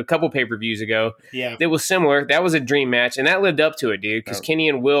 it was a couple pay-per-views ago. Yeah. It was similar. That was a dream match, and that lived up to it, dude, because Kenny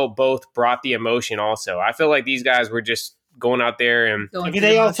and Will both brought the emotion also. I feel like these guys were just going out there and...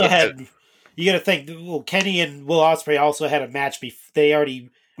 they also had... You got to think, well, Kenny and Will Ospreay also had a match before. They already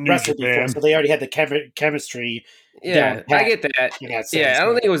wrestled before, so they already had the chemistry Yeah, I get that. Yeah, I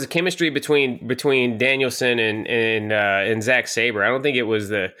don't think it was a chemistry between Danielson and Zack Sabre. I don't think it was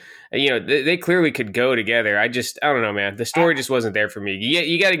they clearly could go together. I don't know, man. The story just wasn't there for me.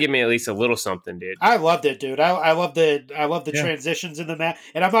 You got to give me at least a little something, dude. I loved it, dude. I love the transitions in the match,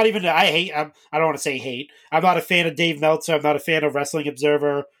 and I'm not even. I don't want to say hate. I'm not a fan of Dave Meltzer. I'm not a fan of Wrestling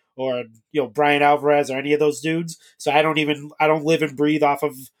Observer or Brian Alvarez or any of those dudes. So I don't live and breathe off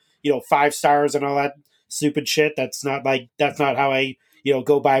of 5 stars and all that stupid shit. That's not how I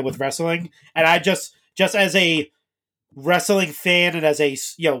go by with wrestling. And I just as a wrestling fan and as a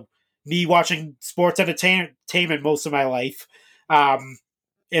me watching sports entertainment most of my life, and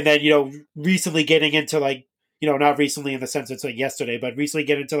then recently getting into not recently in the sense it's like yesterday, but recently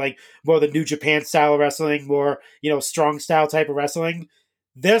get into more the New Japan style of wrestling, more strong style type of wrestling.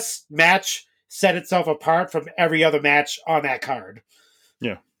 This match set itself apart from every other match on that card.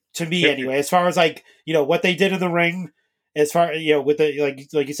 Yeah. To me, anyway, as far as what they did in the ring, as far with the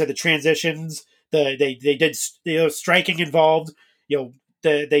like you said, the transitions, they did striking involved.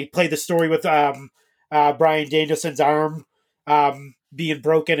 They played the story with Bryan Danielson's arm being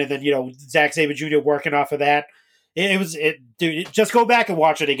broken, and then Zack Sabre Jr. working off of that. Dude. Just go back and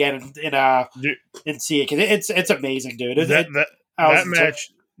watch it again and see it because it's amazing, dude.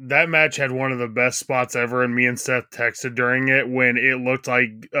 That match had one of the best spots ever, and me and Seth texted during it when it looked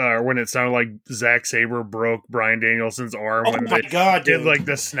like, when it sounded like Zack Sabre broke Bryan Danielson's arm. Oh my god, dude! Did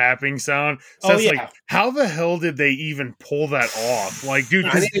the snapping sound. So how the hell did they even pull that off? Dude,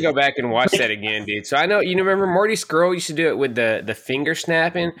 I need to go back and watch that again, dude. So I know remember Marty Scurll used to do it with the finger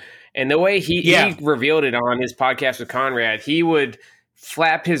snapping, and the way he revealed it on his podcast with Conrad, he would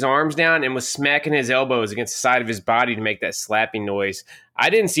flap his arms down and was smacking his elbows against the side of his body to make that slapping noise. I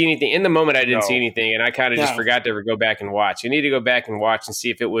didn't see anything in the moment. I didn't see anything, and I kind of just forgot to ever go back and watch. You need to go back and watch and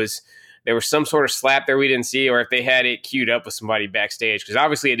see if there was some sort of slap there we didn't see, or if they had it queued up with somebody backstage. Because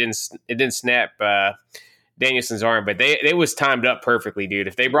obviously it didn't snap Danielson's arm, but it was timed up perfectly, dude.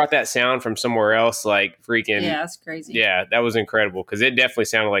 If they brought that sound from somewhere else, freaking that's crazy. Yeah, that was incredible because it definitely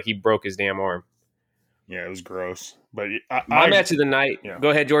sounded like he broke his damn arm. Yeah, it was gross. But my match of the night. Yeah. Go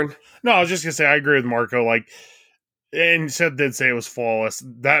ahead, Jordan. No, I was just gonna say I agree with Marco. And Seth did say it was flawless.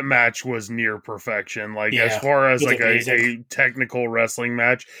 That match was near perfection. As far as a technical wrestling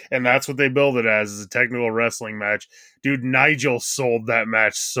match, and that's what they build it as, is a technical wrestling match. Dude, Nigel sold that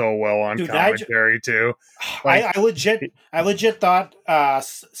match so well on commentary too. I legit thought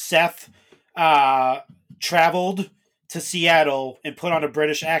Seth traveled to Seattle and put on a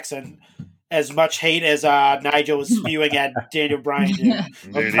British accent as much hate as Nigel was spewing at Daniel Bryan did.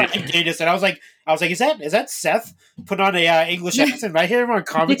 And I was like, is that Seth put on a English accent? I hear him on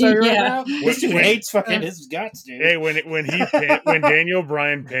commentary right now. This dude hates fucking his guts, dude. Hey, when Daniel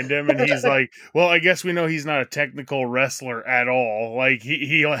Bryan pinned him, and he's like, well, I guess we know he's not a technical wrestler at all.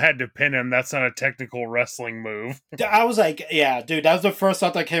 He had to pin him. That's not a technical wrestling move. I was like, yeah, dude. That was the first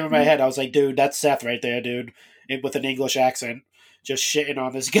thought that came in my head. I was like, dude, that's Seth right there, dude, with an English accent. Just shitting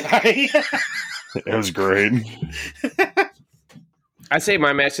on this guy. It was great. I'd say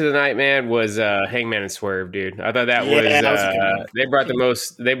my match of the night, man, was Hangman and Swerve, dude. I thought that was they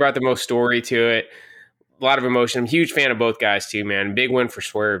brought the most story to it. A lot of emotion. I'm a huge fan of both guys too, man. Big win for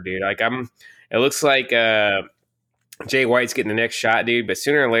Swerve, dude. It looks like Jay White's getting the next shot, dude. But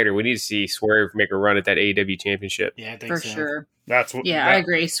sooner or later, we need to see Swerve make a run at that AEW championship. Yeah, I think for so. sure. I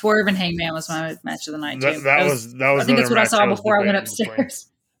agree. Swerve and Hangman was my match of the night too. That was. I think it's what I saw before I went upstairs.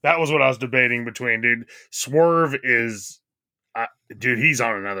 That was what I was debating between, dude. Swerve is, dude, he's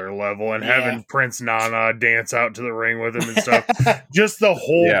on another level, and having Prince Nana dance out to the ring with him and stuff. Just the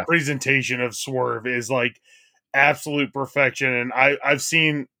whole presentation of Swerve is absolute perfection. And I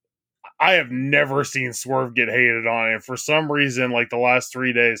have never seen Swerve get hated on, and for some reason, the last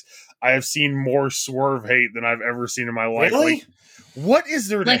 3 days, I have seen more Swerve hate than I've ever seen in my life. Really? What is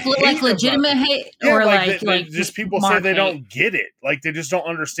there to hate legitimate about? hate, Yeah, or just people say they don't get it, they just don't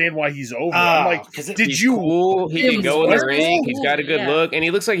understand why he's over. I'm like, did you? Cool. He can go in the ring. He's got a good look, and he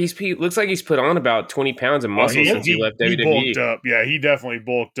looks like he's put on about 20 pounds of muscle since he left WWE. He bulked up. Yeah, he definitely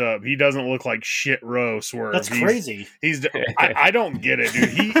bulked up. He doesn't look like shit row Swerve. That's crazy. I don't get it,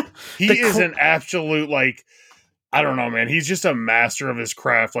 dude. He is an absolute I don't know, man. He's just a master of his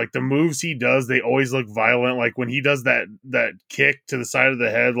craft. The moves he does, they always look violent. When he does that kick to the side of the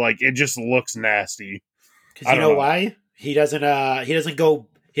head, it just looks nasty. Because you know why? He doesn't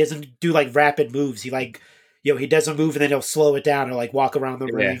do rapid moves. He does a move and then he'll slow it down or walk around the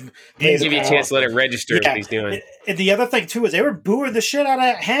ring. He give you a chance to let it register what he's doing. And the other thing too is they were booing the shit out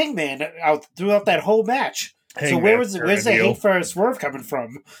of Hangman throughout that whole match. So where's the hate for Swerve coming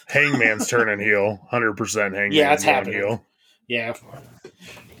from? Hangman's turning heel, 100%. Hangman's that's happening. Heel. Yeah,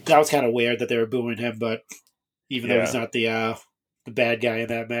 that was kind of weird that they were booing him, but even though he's not the bad guy in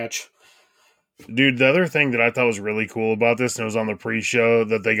that match. Dude, the other thing that I thought was really cool about this, and it was on the pre-show,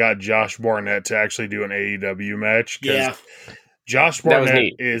 that they got Josh Barnett to actually do an AEW match. Yeah, Josh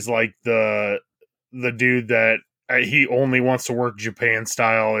Barnett is like the dude that he only wants to work Japan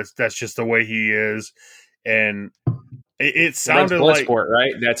style. That's just the way he is, and it sounded like Bloodsport,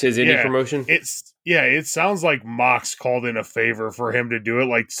 right? That's his indie promotion. It sounds like Mox called in a favor for him to do it.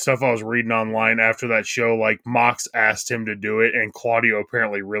 Like stuff I was reading online after that show, like Mox asked him to do it, and Claudio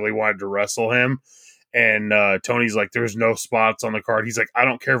apparently really wanted to wrestle him. And Tony's like, "There's no spots on the card." He's like, "I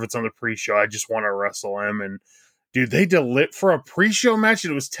don't care if it's on the pre-show. I just want to wrestle him." And dude, they did for a pre-show match.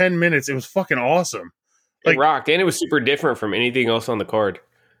 It was 10 minutes. It was fucking awesome. Like, it rocked, and it was super different from anything else on the card.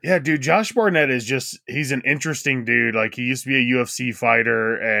 Yeah, dude, Josh Barnett he's an interesting dude. Like, he used to be a UFC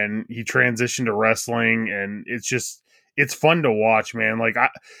fighter, and he transitioned to wrestling, and it's fun to watch, man. Like,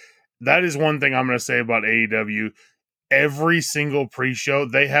 that is one thing I'm going to say about AEW. Every single pre-show,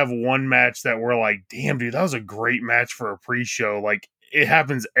 they have one match that we're like, damn, dude, that was a great match for a pre-show. Like, it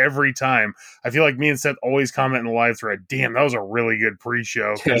happens every time. I feel like me and Seth always comment in the live thread, damn, that was a really good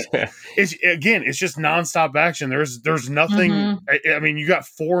pre-show. It's just nonstop action. There's nothing. I mean, you got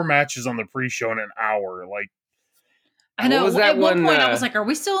 4 matches on the pre-show in an hour. Like, I know. At one point, I was like, "Are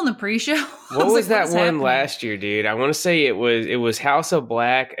we still in the pre-show?" What was that one last year, dude? I want to say it was House of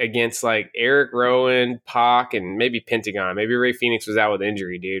Black against like Eric Rowan, Pac, and maybe Pentagon. Maybe Ray Phoenix was out with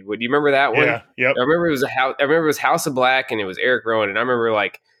injury, dude. Do you remember that one? Yeah. Yep. I remember it was House of Black, and it was Eric Rowan, and I remember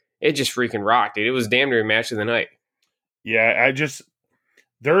like it just freaking rocked, dude. It was damn near match of the night. Yeah,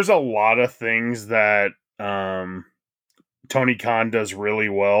 there's a lot of things that Tony Khan does really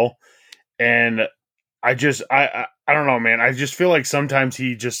well, and I don't know, man. I just feel like sometimes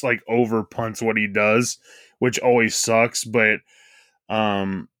he just like over punts what he does, which always sucks. But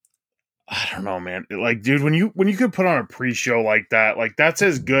I don't know, man. Like, dude, when you could put on a pre-show like that, like that's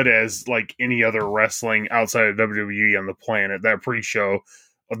as good as like any other wrestling outside of WWE on the planet. That pre-show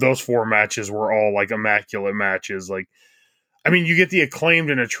of those 4 matches were all like immaculate matches. Like, I mean, you get the Acclaimed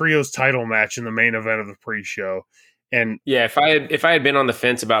in a trios title match in the main event of the pre-show. And yeah, if I had been on the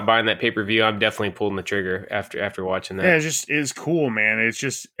fence about buying that pay-per-view, I'm definitely pulling the trigger after watching that. Yeah, it's cool, man. It's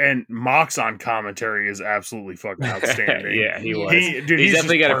just, and Mox on commentary is absolutely fucking outstanding. Yeah, he was. He's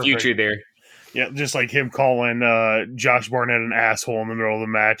definitely got a future there. Yeah, just like him calling Josh Barnett an asshole in the middle of the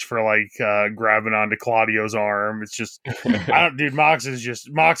match for like grabbing onto Claudio's arm. It's just,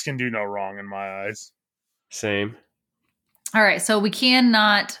 Mox can do no wrong in my eyes. Same. All right, so we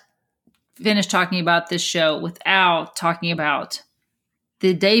cannot finish talking about this show without talking about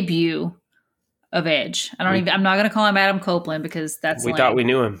the debut of Edge. I'm not going to call him Adam Copeland because that's we thought we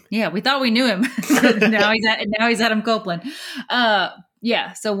knew him. Yeah, we thought we knew him. now he's Adam Copeland.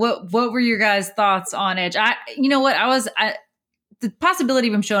 Yeah. So what were your guys' thoughts on Edge? The possibility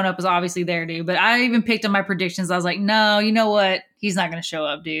of him showing up was obviously there, dude. But I even picked on my predictions. I was like, no, you know what? He's not going to show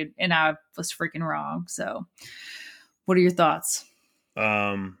up, dude. And I was freaking wrong. So, what are your thoughts?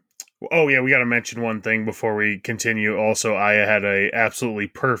 Oh yeah, we got to mention one thing before we continue. Also, I had a absolutely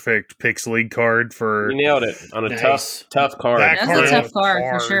perfect Picks League card for. You nailed it on a tough card. That's a tough card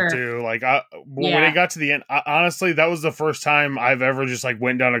for sure. Too. Like when it got to the end, honestly, that was the first time I've ever just like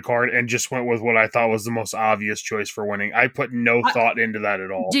went down a card and just went with what I thought was the most obvious choice for winning. I put no thought into that at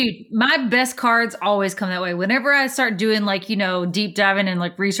all. Dude, my best cards always come that way. Whenever I start doing like, deep diving and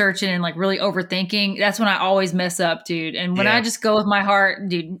like researching and like really overthinking, that's when I always mess up, dude. And when I just go with my heart,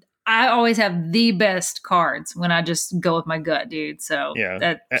 dude, I always have the best cards when I just go with my gut, dude. So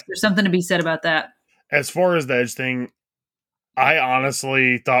there's something to be said about that. As far as the Edge thing, I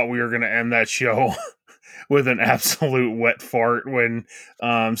honestly thought we were going to end that show with an absolute wet fart when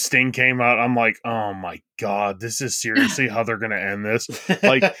Sting came out. I'm like, oh my God, this is seriously how they're going to end this.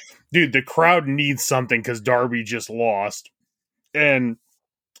 Like, dude, the crowd needs something because Darby just lost. And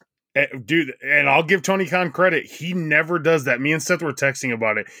dude, and I'll give Tony Khan credit. He never does that. Me and Seth were texting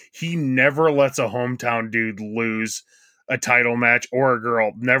about it. He never lets a hometown dude lose a title match, or a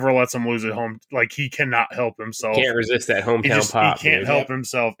girl never lets him lose at home. Like, he cannot help himself. Can't resist that hometown pop. He can't help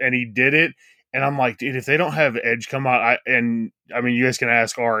himself, and he did it. And I'm like, dude, if they don't have Edge come out, I mean, you guys can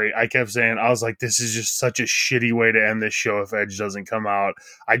ask Ari. I kept saying, I was like, this is just such a shitty way to end this show if Edge doesn't come out.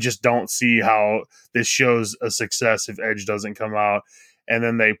 I just don't see how this show's a success if Edge doesn't come out. And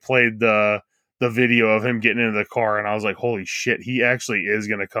then they played the video of him getting into the car, and I was like, holy shit, he actually is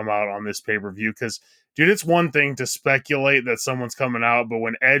going to come out on this pay-per-view. Because, dude, it's one thing to speculate that someone's coming out, but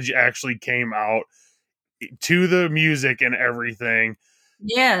when Edge actually came out, to the music and everything.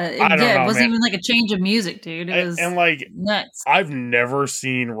 Yeah, it wasn't even like a change of music, dude. It was like nuts. I've never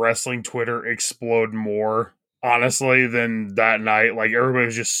seen wrestling Twitter explode more, honestly, than that night. Like everybody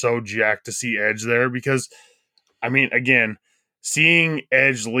was just so jacked to see Edge there because, I mean, again, seeing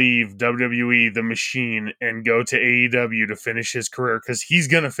Edge leave WWE, the Machine, and go to AEW to finish his career, because he's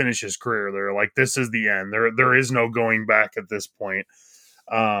gonna finish his career there. Like this is the end. There is no going back at this point.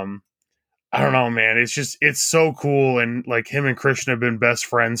 I don't know, man. It's so cool. And like him and Christian have been best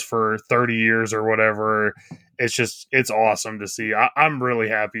friends for 30 years or whatever. It's awesome to see. I'm really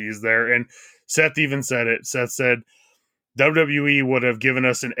happy he's there. And Seth even said it. Seth said WWE would have given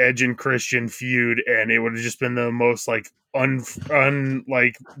us an Edge and Christian feud, and it would have just been the most like nobody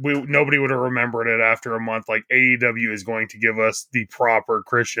would have remembered it after a month. Like AEW is going to give us the proper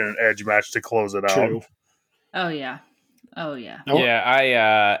Christian and Edge match to close it out. Oh yeah. Oh yeah.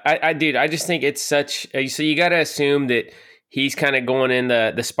 Yeah, I just think it's such. So you got to assume that he's kind of going in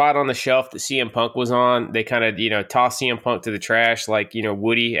the spot on the shelf that CM Punk was on. They kind of toss CM Punk to the trash, like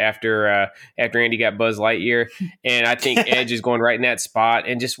Woody after Andy got Buzz Lightyear, and I think Edge is going right in that spot.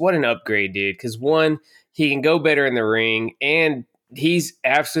 And just what an upgrade, dude! Because one, he can go better in the ring, and he's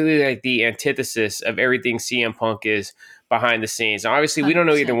absolutely like the antithesis of everything CM Punk is behind the scenes. Now, obviously, we don't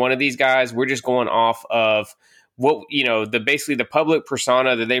know either one of these guys. We're just going off of what basically the public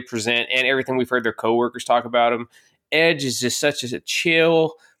persona that they present and everything we've heard their coworkers talk about him. Edge is just such a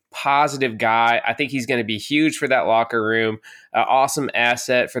chill, positive guy. I think he's going to be huge for that locker room. Awesome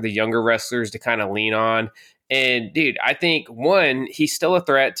asset for the younger wrestlers to kind of lean on. And dude, I think one, he's still a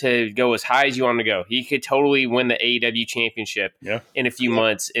threat to go as high as you want him to go. He could totally win the AEW championship in a few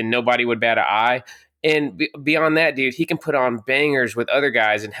months, and nobody would bat an eye. And beyond that, dude, he can put on bangers with other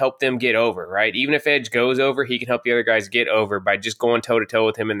guys and help them get over, right? Even if Edge goes over, he can help the other guys get over by just going toe-to-toe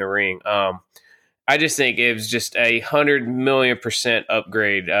with him in the ring. I just think it was just 100,000,000%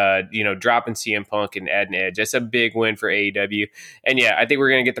 upgrade, dropping CM Punk and adding Edge. That's a big win for AEW. And yeah, I think we're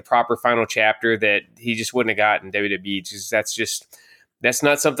going to get the proper final chapter that he just wouldn't have gotten WWE. That's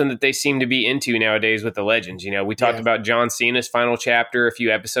not something that they seem to be into nowadays with the legends. We talked about John Cena's final chapter a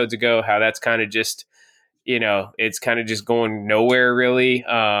few episodes ago, how that's kind of just, it's kind of just going nowhere really.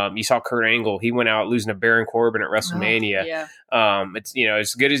 You saw Kurt Angle. He went out losing to Baron Corbin at WrestleMania. It's,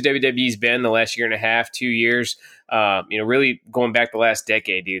 as good as WWE's been the last year and a half, 2 years, really going back the last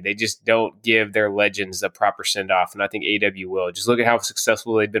decade, dude, they just don't give their legends the proper send off. And I think AEW will. Just look at how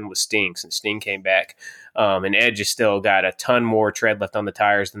successful they've been with Sting since Sting came back. And Edge has still got a ton more tread left on the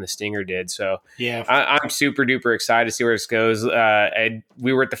tires than the Stinger did. So I'm super duper excited to see where this goes.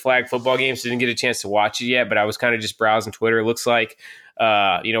 We were at the flag football game, so didn't get a chance to watch it yet, but I was kind of just browsing Twitter. It looks like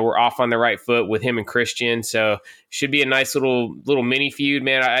we're off on the right foot with him and Christian, so should be a nice little mini feud,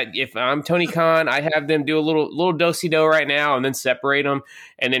 man. If I'm Tony Khan, I have them do a little do-si-do right now, and then separate them,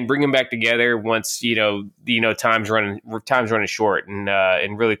 and then bring them back together once time's running short,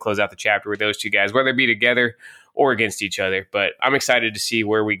 and really close out the chapter with those two guys, whether it be together or against each other. But I'm excited to see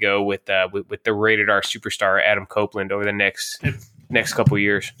where we go with the rated R superstar Adam Copeland over the next couple of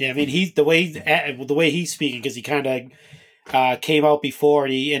years. Yeah, I mean he's the way he's speaking, because he kind of came out before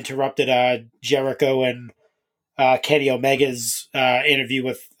and he interrupted Jericho and Kenny Omega's interview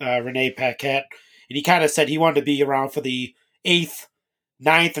with Renee Paquette, and he kind of said he wanted to be around for the 8th,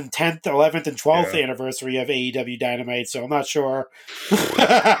 9th, and 10th, 11th, and 12th anniversary of AEW Dynamite. So I'm not sure.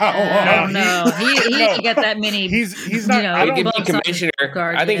 No, he should get that many. He's not. He could be commissioner.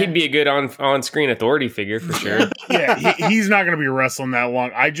 I think he'd be a good on screen authority figure for sure. He's not going to be wrestling that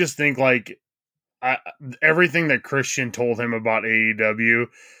long. I just think everything that Christian told him about AEW,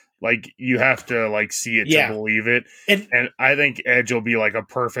 you have to see it to believe it. And I think Edge will be a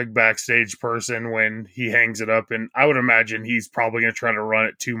perfect backstage person when he hangs it up. And I would imagine he's probably going to try to run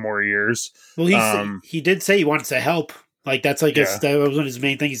it 2 more years. Well, he did say he wants to help. That was one of his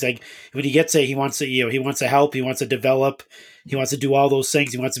main things. He's like, when he gets it, he wants to, he wants to help. He wants to develop. He wants to do all those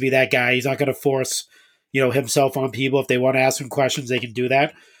things. He wants to be that guy. He's not going to force, himself on people. If they want to ask him questions, they can do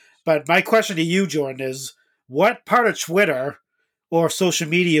that. But my question to you, Jordan, is what part of Twitter or social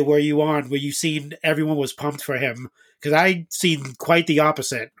media were you on where you seen everyone was pumped for him? Because I seen quite the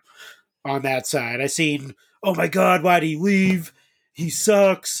opposite on that side. I seen, oh my God, why'd he leave? he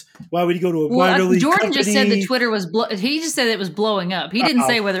sucks. Why would he go to a minor league Jordan company? just said that Twitter was he just said it was blowing up. He didn't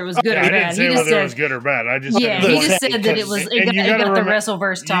say whether it was good or bad. I didn't say whether it was good or bad. I just he just said that it was. It got the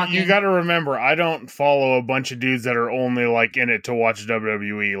Wrestleverse talking. You got to remember, I don't follow a bunch of dudes that are only like in it to watch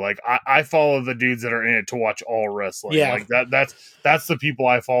WWE. Like I follow the dudes that are in it to watch all wrestling. Yeah. Like that's the people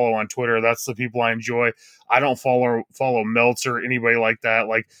I follow on Twitter. That's the people I enjoy. I don't follow Meltzer or anybody like that.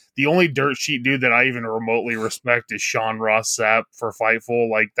 Like the only dirt sheet dude that I even remotely respect is Sean Ross Sapp for Fightful.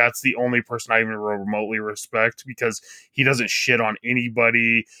 Like that's the only person I even remotely respect because he doesn't shit on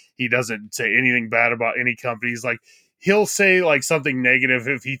anybody. He doesn't say anything bad about any companies. Like he'll say like something negative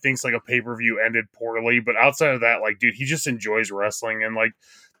if he thinks like a pay-per-view ended poorly. But outside of that, like, dude, he just enjoys wrestling. And like,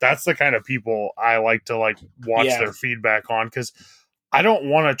 that's the kind of people I like to like watch their feedback on. Cause I don't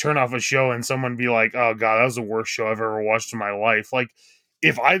want to turn off a show and someone be like, oh God, that was the worst show I've ever watched in my life. Like,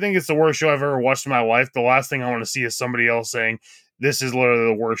 if I think it's the worst show I've ever watched in my life, the last thing I want to see is somebody else saying, this is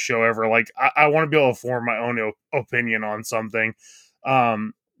literally the worst show ever. Like, I want to be able to form my own opinion on something.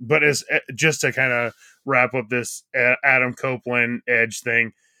 But as just to kind of wrap up this Adam Copeland Edge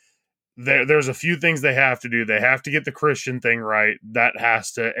thing, there's a few things they have to do. They have to get the Christian thing right. That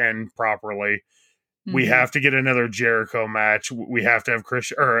has to end properly. Mm-hmm. We have to get another Jericho match. We have to have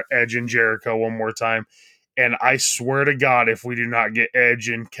Edge and Jericho one more time. And I swear to God, if we do not get Edge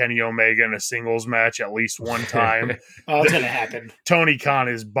and Kenny Omega in a singles match at least one time, it's going to happen. Tony Khan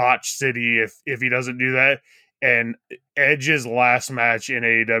is botch city if he doesn't do that. And Edge's last match in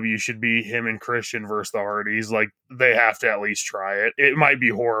AEW should be him and Christian versus the Hardys. Like, they have to at least try it. It might be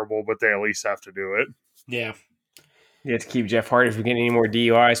horrible, but they at least have to do it. Yeah. You have to keep Jeff Hardy from getting any more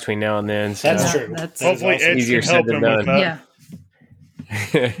DUIs between now and then. So. That's true. Hopefully Edge can help him with that.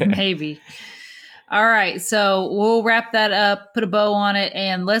 Yeah. Maybe. All right. So we'll wrap that up, put a bow on it,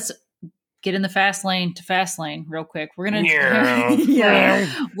 and let's get in the fast lane to fast lane real quick. We're going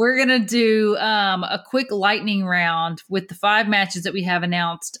to we're going to do a quick lightning round with the 5 matches that we have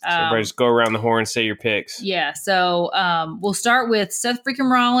announced. So everybody just go around the horn, say your picks. Yeah. So we'll start with Seth freaking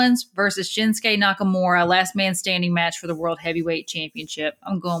Rollins versus Shinsuke Nakamura, last man standing match for the World Heavyweight Championship.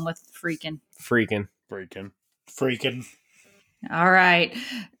 I'm going with freaking. All right.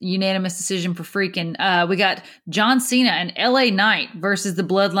 Unanimous decision for freaking. We got John Cena and LA Knight versus the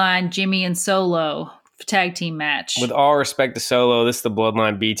Bloodline, Jimmy and Solo tag team match. With all respect to Solo, this is the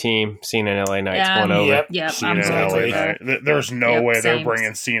Bloodline B team. Cena and LA Knight's going over. Yep. Cena and LA Knight. There's no way they're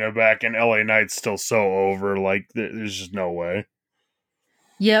bringing Cena back, and LA Knight's still so over. Like, there's just no way.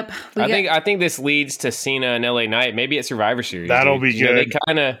 Yep. I think this leads to Cena and LA Knight. Maybe at Survivor Series. That'll be good.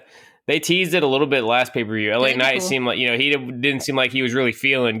 They teased it a little bit last pay-per-view. LA Knight seemed like, he didn't seem like he was really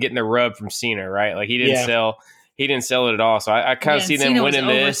feeling getting the rub from Cena, right? Like he didn't sell it at all. So I kind of see them winning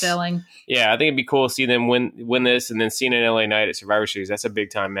this. Yeah, I think it'd be cool to see them win this and then Cena and LA Knight at Survivor Series. That's a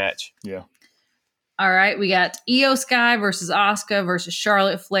big time match. Yeah. All right, we got Io Sky versus Asuka versus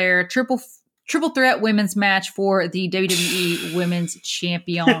Charlotte Flair. Triple threat women's match for the WWE Women's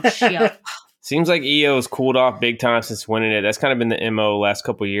Championship. Seems like EO's cooled off big time since winning it. That's kind of been the MO last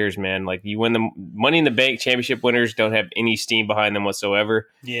couple of years, man. Like, you win the Money in the Bank championship winners don't have any steam behind them whatsoever.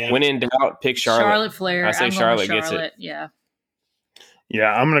 Yeah. When in doubt, pick Charlotte. Charlotte Flair. I say Charlotte gets it. Yeah.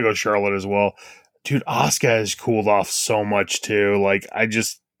 Yeah, I'm going to go Charlotte as well. Dude, Asuka has cooled off so much too. Like, I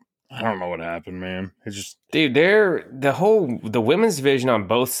don't know what happened, man. It's just, dude, the women's division on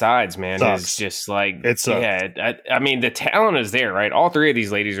both sides, man, sucks. Is just like, it's I mean, the talent is there, right? All 3 of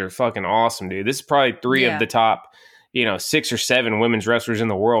these ladies are fucking awesome, dude. This is probably 3 of the top, 6 or 7 women's wrestlers in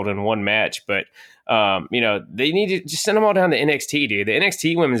the world in one match. But, they need to just send them all down to NXT, dude. The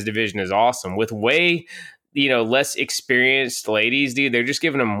NXT women's division is awesome with way, less experienced ladies, dude. They're just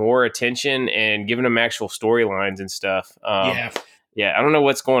giving them more attention and giving them actual storylines and stuff. Yeah, I don't know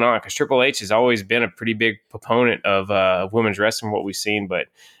what's going on because Triple H has always been a pretty big proponent of women's wrestling, what we've seen. But,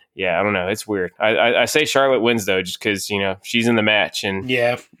 yeah, I don't know. It's weird. I say Charlotte wins, though, just because, she's in the match. And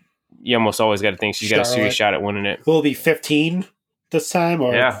you almost always got to think she's got a serious shot at winning it. Will it be 15 this time?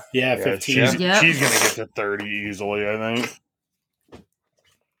 Or? Yeah, 15. She's going to get to 30 easily, I think.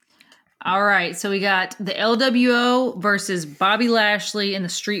 All right, so we got the LWO versus Bobby Lashley and the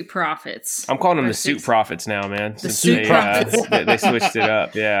Street Profits. I'm calling them the Suit Profits now, man. The Suit Profits. They switched it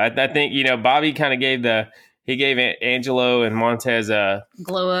up. Yeah, I think Bobby kind of gave Angelo and Montez a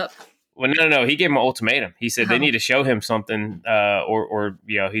glow up. Well, no. He gave him an ultimatum. He said they need to show him something, or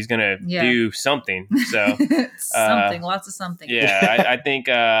he's going to do something. So lots of something. Yeah, I think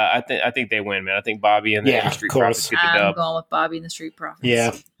they win, man. I think Bobby and the Street Profits get the dub. I'm going with Bobby and the Street Profits.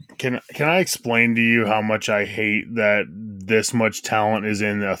 Yeah. Can I explain to you how much I hate that this much talent is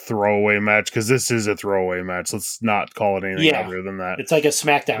in a throwaway match, because this is a throwaway match. Let's not call it anything other than that. It's like a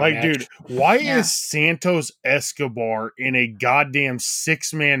SmackDown match. Dude, why is Santos Escobar in a goddamn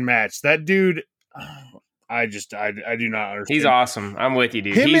 6-man match? That dude, I do not understand. He's awesome. I'm with you,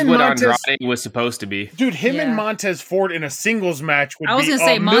 dude. He's what Andrade was supposed to be. Dude, him and Montez Ford in a singles match would be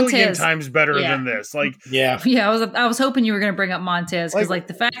a million times better than this. Like, I was hoping you were going to bring up Montez, because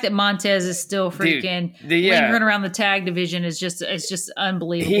the fact that Montez is still freaking lingering around the tag division is just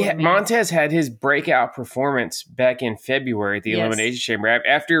unbelievable. Montez had his breakout performance back in February at the Elimination Chamber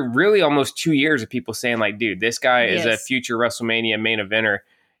after really almost 2 years of people saying, like, dude, this guy is a future WrestleMania main eventer.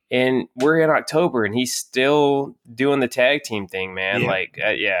 And we're in October, and he's still doing the tag team thing, man.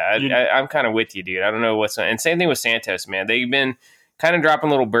 I'm kind of with you, dude. I don't know what's on. And same thing with Santos, man. They've been kind of dropping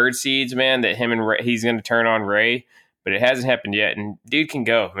little bird seeds, man, that him and Ray, he's going to turn on Ray, but it hasn't happened yet. And dude can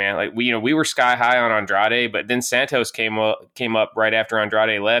go, man. Like we were sky high on Andrade, but then Santos came up right after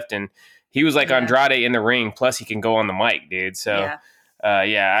Andrade left, and he was like Andrade in the ring. Plus, he can go on the mic, dude. So.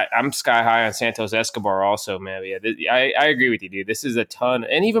 I'm sky high on Santos Escobar also, man. I agree with you, dude. This is a ton.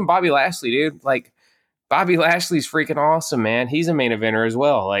 And even Bobby Lashley, dude. Like, Bobby Lashley's freaking awesome, man. He's a main eventer as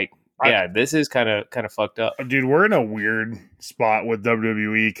well. Like, this is kind of fucked up. Dude, we're in a weird spot with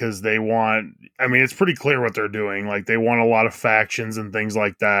WWE because they want, it's pretty clear what they're doing. Like, they want a lot of factions and things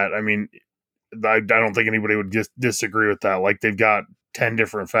like that. I mean, I don't think anybody would just disagree with that. Like, they've got 10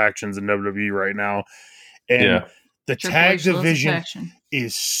 different factions in WWE right now. And the tag division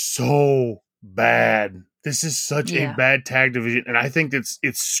is so bad. This is such a bad tag division, and I think it's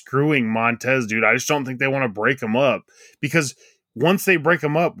screwing Montez, dude. I just don't think they want to break him up, because once they break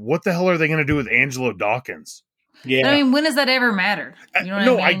him up, what the hell are they going to do with Angelo Dawkins? Yeah, when does that ever matter? You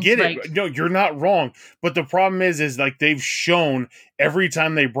know what I get it. No, you're not wrong. But the problem is like they've shown every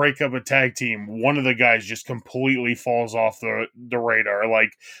time they break up a tag team, one of the guys just completely falls off the radar.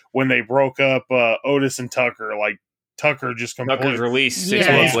 Like when they broke up Otis and Tucker, like Tucker just completely Tucker's released 6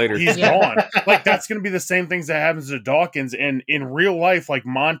 months later. He's gone. Like that's going to be the same things that happens to Dawkins. And in real life, like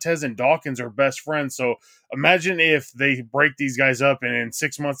Montez and Dawkins are best friends. So imagine if they break these guys up and in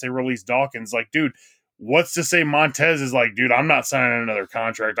 6 months they release Dawkins. Like, dude, what's to say Montez is like, dude, I'm not signing another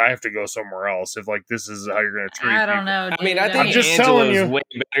contract. I have to go somewhere else if like this is how you're going to treat I don't know. Dude. I think Angelo's way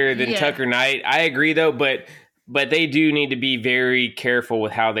better than Tucker Knight. I agree though, but they do need to be very careful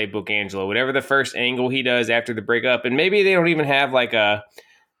with how they book Angelo. Whatever the first angle he does after the breakup, and maybe they don't even have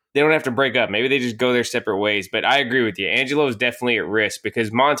they don't have to break up. Maybe they just go their separate ways. But I agree with you. Angelo is definitely at risk because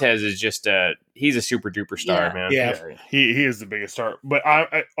Montez is just he's a super duper star, man. Yeah, he is the biggest star. But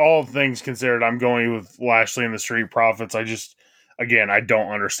I all things considered, I'm going with Lashley and the Street Profits. I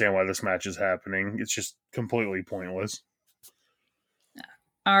don't understand why this match is happening. It's just completely pointless.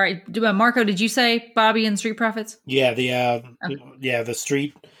 All right, Marco, did you say Bobby and Street Profits? Yeah, the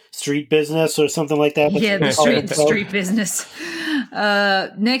street business or something like that. Yeah, the street business.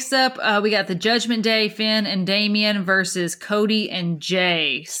 Next up, we got the Judgment Day, Finn and Damian versus Cody and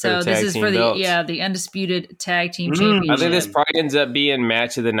Jay. So this is for the undisputed tag team championship. I think this probably ends up being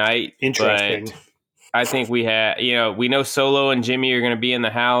match of the night. Interesting. But I think we know Solo and Jimmy are going to be in the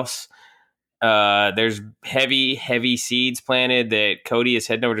house. There's heavy seeds planted that Cody is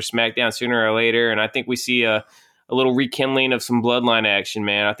heading over to SmackDown sooner or later, and I think we see a little rekindling of some bloodline action,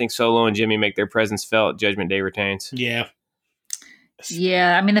 man. I think Solo and Jimmy make their presence felt. Judgment Day retains. Yeah.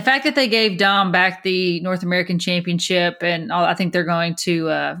 Yeah, I mean, the fact that they gave Dom back the North American Championship, and I think they're going to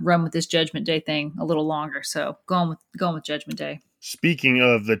run with this Judgment Day thing a little longer. So going with Judgment Day. Speaking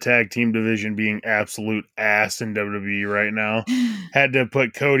of the tag team division being absolute ass in WWE right now, had to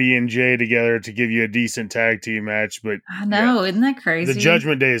put Cody and Jay together to give you a decent tag team match. But I know, isn't that crazy? The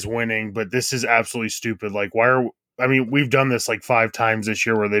Judgment Day is winning, but this is absolutely stupid. Like, we've done this like 5 times this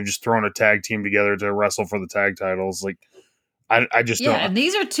year where they've just thrown a tag team together to wrestle for the tag titles. Like, I just don't. And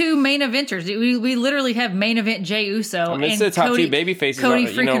these are 2 main eventers. We literally have main event Jay Uso and the top Cody, 2 baby faces. Cody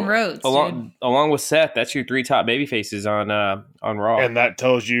freaking Rhodes, along with Seth. That's your 3 top baby faces on Raw. And that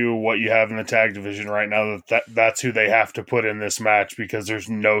tells you what you have in the tag division right now. That's who they have to put in this match because there's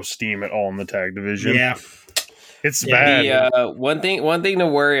no steam at all in the tag division. Yeah. It's bad. One thing to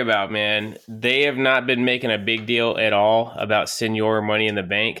worry about, man. They have not been making a big deal at all about Senior Money in the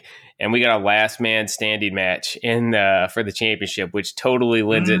Bank. And we got a last man standing match for the championship, which totally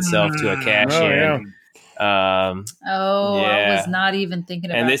lends itself to a cash in. I was not even thinking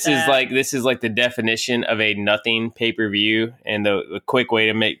about that. And this is like the definition of a nothing pay per view, and the quick way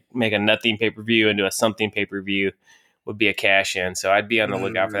to make a nothing pay per view into a something pay per view would be a cash in. So I'd be on the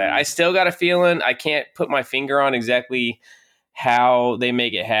lookout for that. I still got a feeling I can't put my finger on exactly how they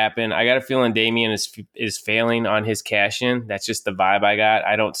make it happen. I got a feeling Damian is failing on his cash in. That's just the vibe I got.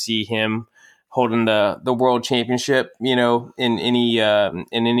 I don't see him holding the world championship, in any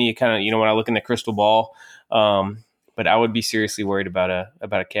kind of, when I look in the crystal ball. But I would be seriously worried about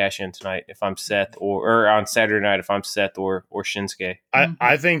a cash in tonight if I'm Seth, or on Saturday night if I'm Seth or Shinsuke.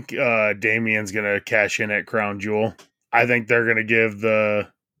 I think Damian's gonna cash in at Crown Jewel. I think they're gonna give the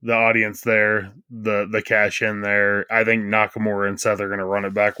audience there the cash in there. I think Nakamura and Seth are gonna run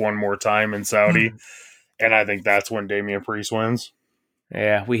it back one more time in Saudi, and I think that's when Damian Priest wins.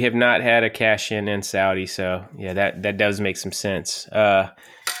 Yeah, we have not had a cash in Saudi, so yeah, that does make some sense.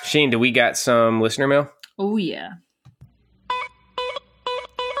 Shane, do we got some listener mail? Oh yeah.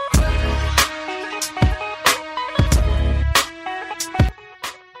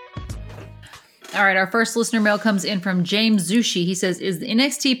 All right, our first listener mail comes in from James Zushi. He says, "Is the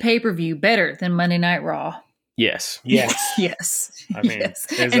NXT pay-per-view better than Monday Night Raw?" Yes. Yes. I mean, yes.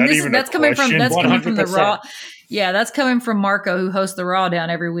 is And that even that's a coming question? coming from the 100%. Raw. Yeah, that's coming from Marco, who hosts the Raw Down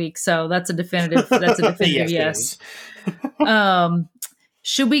every week. So that's a definitive. Yes.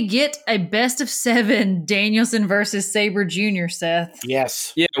 Should we get a best of 7 Danielson versus Sabre Jr., Seth?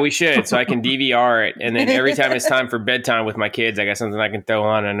 Yes. Yeah, we should, so I can DVR it, and then every time it's time for bedtime with my kids, I got something I can throw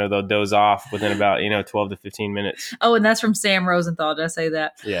on. I know they'll doze off within about 12 to 15 minutes. Oh, and that's from Sam Rosenthal. Did I say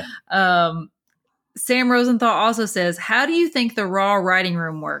that? Yeah. Sam Rosenthal also says, "How do you think the Raw writing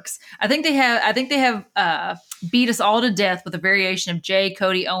room works? I think they have beat us all to death with a variation of Jay,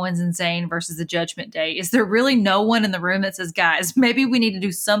 Cody, Owens, and Zayn versus the Judgment Day. Is there really no one in the room that says, guys, maybe we need to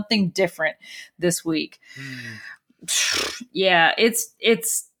do something different this week?" Yeah,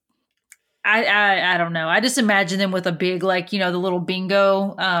 it's. I don't know. I just imagine them with a big, the little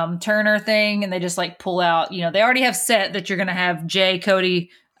bingo Turner thing, and they just pull out. They already have set that you're going to have Jay, Cody,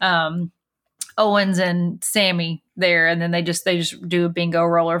 Owens, and Sammy there, and then they just do a bingo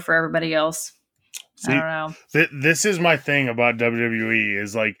roller for everybody else. See, I don't know. This is my thing about WWE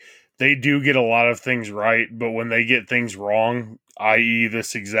is they do get a lot of things right, but when they get things wrong, i.e.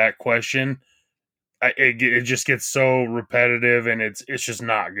 this exact question, it just gets so repetitive and it's just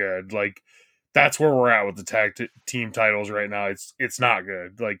not good. That's where we're at with the tag team titles right now. It's not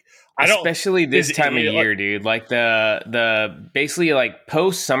good. Especially this time of year, dude. The basically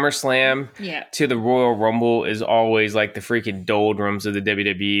post SummerSlam to the Royal Rumble is always the freaking doldrums of the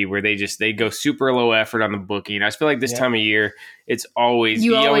WWE, where they go super low effort on the booking. I just feel like this time of year, it's always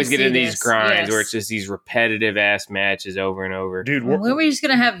you always get in these grinds where it's just these repetitive ass matches over and over. Dude, when are we just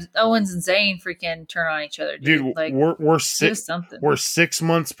gonna have Owens and Zayn freaking turn on each other, dude? We're 6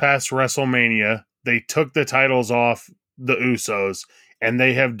 months past WrestleMania. They took the titles off the Usos, and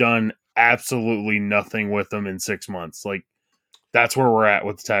they have done absolutely nothing with them in 6 months. That's where we're at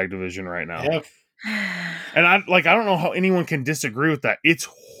with the tag division right now. Yep. And I don't know how anyone can disagree with that. It's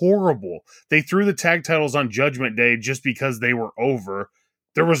horrible. They threw the tag titles on Judgment Day just because they were over.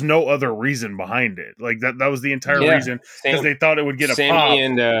 There was no other reason behind it. That was the entire reason, because they thought it would get a pop.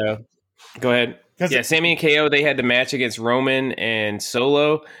 And go ahead. Yeah, Sammy and KO, they had the match against Roman and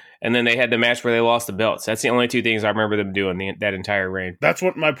Solo, and then they had the match where they lost the belts. That's the only 2 things I remember them doing that entire reign. That's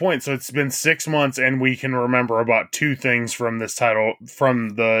what my point. So it's been 6 months, and we can remember about 2 things from this title, from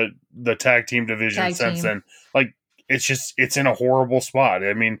the tag team division since then. It's in a horrible spot.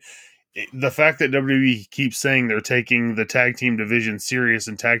 I mean, the fact that WWE keeps saying they're taking the tag team division serious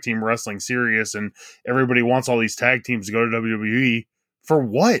and tag team wrestling serious, and everybody wants all these tag teams to go to WWE for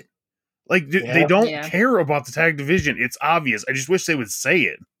what? They don't care about the tag division. It's obvious. I just wish they would say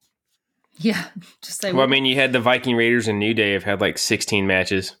it. Yeah, just say. Well, I mean, you had the Viking Raiders and New Day have had 16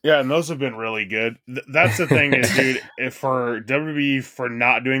 matches. Yeah, and those have been really good. That's the thing is, dude, if for WWE for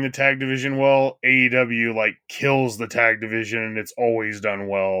not doing the tag division well, AEW kills the tag division, and it's always done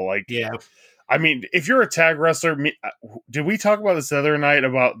well. Yeah. I mean, if you're a tag wrestler, did we talk about this the other night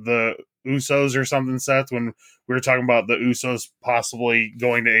about the Usos or something, Seth, when we were talking about the Usos possibly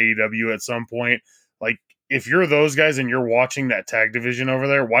going to AEW at some point? If you're those guys and you're watching that tag division over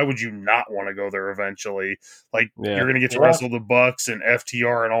there, why would you not want to go there eventually? You're going to get to wrestle the Bucks and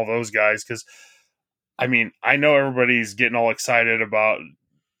FTR and all those guys. Because, I mean, I know everybody's getting all excited about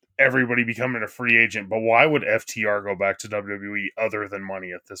everybody becoming a free agent, but why would FTR go back to WWE other than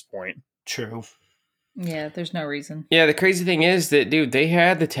money at this point? True. Yeah, there's no reason. Yeah, the crazy thing is that, dude, they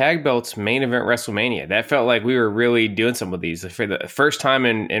had the tag belts main event WrestleMania. That felt like we were really doing some of these. For the first time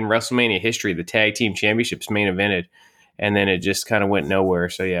in WrestleMania history, the tag team championships main evented, and then it just kind of went nowhere.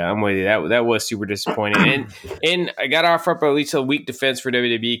 So, yeah, I'm with you. That was super disappointing. And I got to offer up at least a weak defense for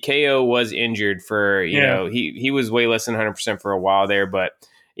WWE. KO was injured for, you know, he was way less than 100% for a while there, but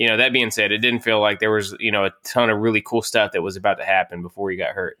that being said, it didn't feel like there was, a ton of really cool stuff that was about to happen before he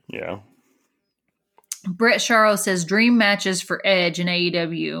got hurt. Yeah. Brett Sharrow says dream matches for Edge and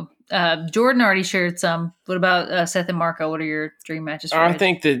AEW. Jordan already shared some. What about Seth and Marco? What are your dream matches for Edge? I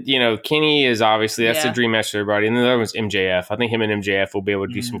think that, Kenny is obviously, that's the dream match for everybody. And then the other one's MJF. I think him and MJF will be able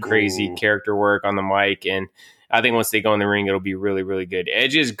to do some crazy character work on the mic. And I think once they go in the ring, it'll be really, really good.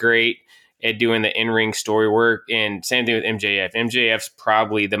 Edge is great at doing the in-ring story work. And same thing with MJF. MJF's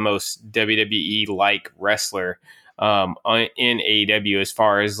probably the most WWE-like wrestler in AEW as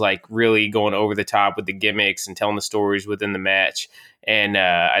far as like really going over the top with the gimmicks and telling the stories within the match. And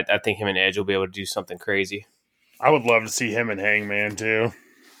I think him and Edge will be able to do something crazy. I would love to see him and Hangman too.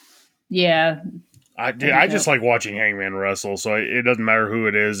 Yeah. I just like watching Hangman wrestle, so it doesn't matter who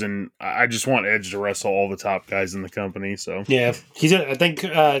it is, and I just want Edge to wrestle all the top guys in the company. So yeah, I think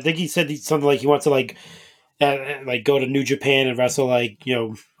he said something like he wants to like go to New Japan and wrestle like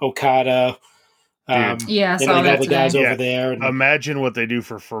Okada. I saw all that the guys today. over there. And, imagine what they do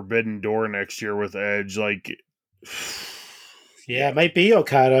for Forbidden Door next year with Edge. Like, yeah, it might be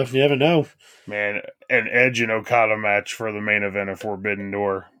Okada. You never know. Man, an Edge and Okada match for the main event of Forbidden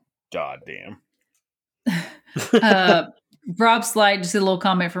Door. God damn. Rob Slight, just a little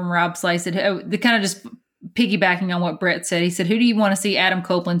comment from Rob Slight, said, the kind of just piggybacking on what Brett said. He said, who do you want to see Adam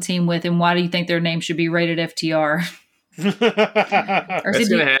Copeland team with, and why do you think their name should be rated FTR? That's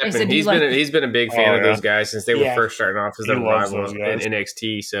going to happen. He's been a big fan of those guys since they were first starting off as their rivals in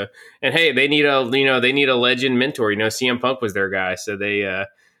NXT. So, and hey, they need a legend mentor. CM Punk was their guy, so they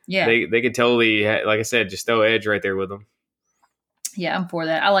could totally, like I said, just throw Edge right there with them. Yeah, I'm for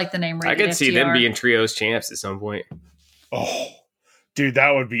that. I like the name rated I could FTR. see them being trios champs at some point. Oh, dude,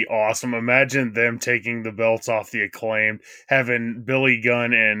 that would be awesome. Imagine them taking the belts off the Acclaimed, having Billy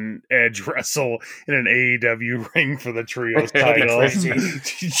Gunn and Edge wrestle in an AEW ring for the trios titles.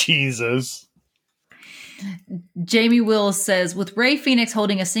 Jesus. Jamie Wills says, with Rey Fenix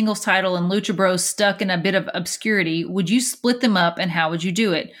holding a singles title and Lucha Bros stuck in a bit of obscurity, would you split them up, and how would you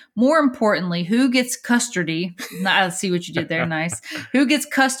do it? More importantly, who gets custody? I see what you did there. Nice. Who gets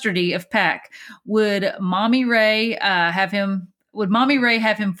custody of Pac? Would Mommy Ray have him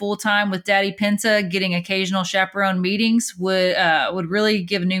full time with Daddy Penta getting occasional chaperone meetings? Would really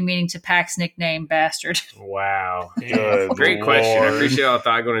give new meaning to Pac's nickname, Bastard. Wow. Great question. I appreciate all the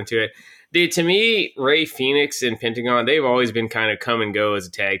thought going into it. Dude, to me, Rey Fenix and Pentagon, they've always been kind of come and go as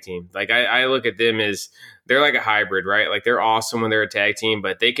a tag team. Like, I look at them as they're like a hybrid, right? Like, they're awesome when they're a tag team,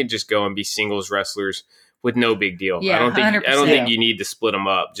 but they can just go and be singles wrestlers with no big deal. Yeah, I don't think you need to split them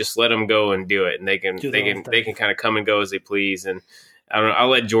up. Just let them go and do it, and they can kind of come and go as they please. And I don't know, I'll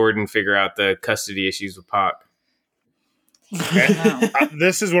let Jordan figure out the custody issues with Pac.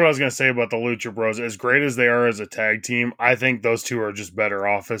 This is what I was going to say about the Lucha Bros. As great as they are as a tag team, I think those two are just better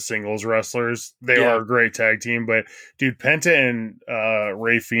off as singles wrestlers. They are a great tag team, but dude, Penta and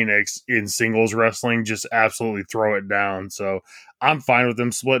Rey Fenix in singles wrestling just absolutely throw it down. So I'm fine with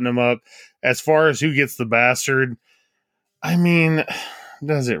them splitting them up. As far as who gets the Bastard, I mean,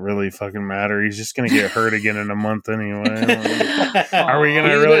 does it really fucking matter? He's just going to get hurt again in a month anyway. Are we going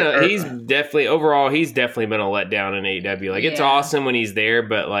to really? He's definitely been a letdown in AEW. Like, it's awesome when he's there,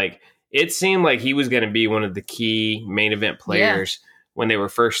 but like, it seemed like he was going to be one of the key main event players when they were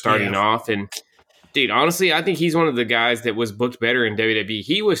first starting off. And dude, honestly, I think he's one of the guys that was booked better in WWE.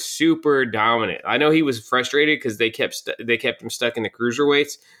 He was super dominant. I know he was frustrated because they kept him stuck in the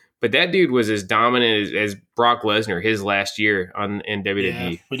cruiserweights. But that dude was as dominant as Brock Lesnar his last year in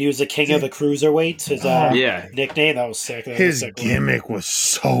WWE. Yeah. When he was the king of the cruiserweights, his nickname, that was sick. His gimmick was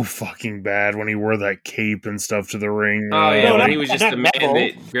so fucking bad when he wore that cape and stuff to the ring. When he was just the man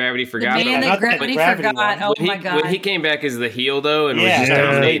that Gravity forgot. The man that Gravity forgot. Oh my God. When he came back as the heel, though, and was just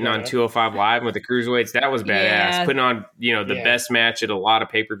dominating on 205 Live with the cruiserweights, that was badass. Yeah. Putting on, the best match at a lot of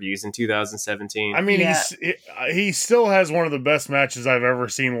pay-per-views in 2017. I mean, he still has one of the best matches I've ever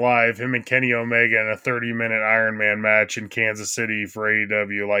seen live. Him and Kenny Omega in a 30-minute Iron Man match in Kansas City for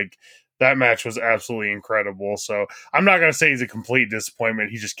AEW. Like, that match was absolutely incredible. So I'm not going to say he's a complete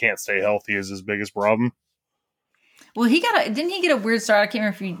disappointment. He just can't stay healthy is his biggest problem. Well, didn't he get a weird start? I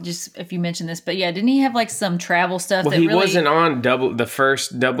can't remember if you mentioned this, but didn't he have like some travel stuff? Well, he wasn't on the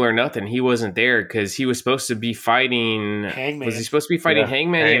first Double or Nothing. He wasn't there because he was supposed to be fighting Hangman. Was he supposed to be fighting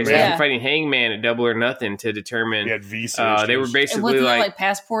Hangman? He was fighting Hangman at Double or Nothing to determine. He had visa. They were basically like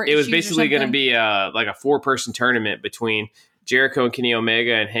passport. It was basically going to be like a 4-person tournament between Jericho and Kenny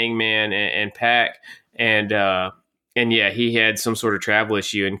Omega and Hangman and Pac And he had some sort of travel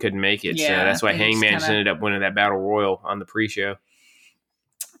issue and couldn't make it. So that's why Hangman ended up winning that Battle Royal on the pre-show.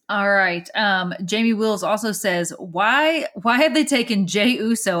 All right. Jamie Wills also says, why have they taken Jey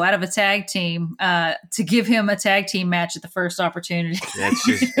Uso out of a tag team to give him a tag team match at the first opportunity? That's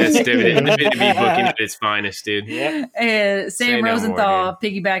WWE booking at its finest, dude. Yeah. Sam Rosenthal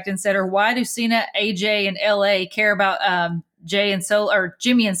piggybacked and said, why do Cena, AJ, and LA care about Jay and Solo, or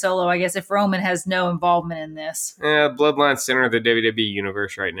Jimmy and Solo, I guess, if Roman has no involvement in this? Bloodline center of the WWE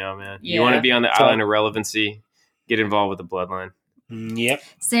universe right now, man. Yeah. You want to be on the island of relevancy, get involved with the Bloodline. Yep.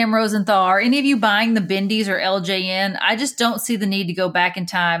 Sam Rosenthal, are any of you buying the Bendies or LJN? I just don't see the need to go back in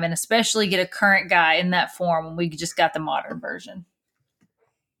time and especially get a current guy in that form when we just got the modern version.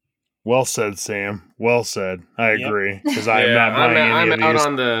 Well said, Sam. Well said. I agree. Because I am not buying I'm any out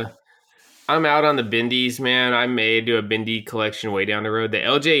of these. I'm out on the Bendies, man. I may do a Bendy collection way down the road. The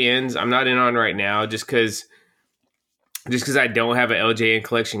LJNs, I'm not in on right now just because I don't have an LJN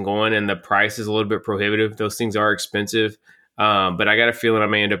collection going and the price is a little bit prohibitive. Those things are expensive. But I got a feeling I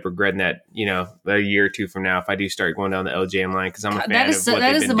may end up regretting that, a year or two from now if I do start going down the LJN line because I'm a fan of what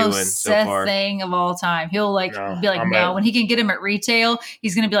they've been doing so far. Seth thing of all time. He'll be like, no. When he can get him at retail,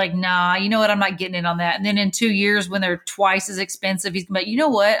 he's going to be like, nah, you know what? I'm not getting in on that. And then in 2 years when they're twice as expensive, he's going to be like, you know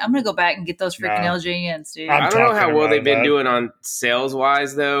what? I'm going to go back and get those freaking LJNs, dude. I don't know how well they've been doing on sales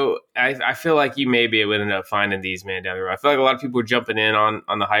wise though. I feel like you may be able to end up finding these, man, down the road. I feel like a lot of people are jumping in on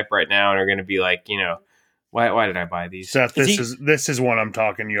the hype right now and are going to be like, why did I buy these? Seth, this is one I'm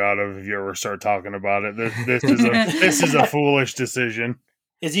talking you out of if you ever start talking about it. This is a foolish decision.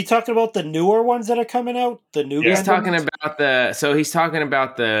 Is he talking about the newer ones that are coming out? The new He's talking about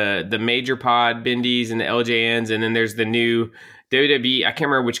the major pod Bendies and the LJNs, and then there's the new WWE. I can't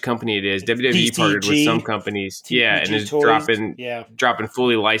remember which company it is. WWE partnered with some companies. TPG and is dropping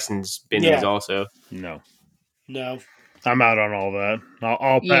fully licensed Bendies also. No. I'm out on all that.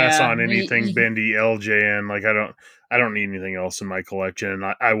 I'll pass on anything Bendy, LJN. Like I don't need anything else in my collection, and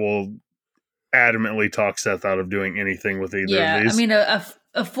I will adamantly talk Seth out of doing anything with either of these. I mean a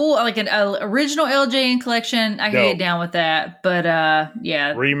full an original LJN collection, I can get down with that. But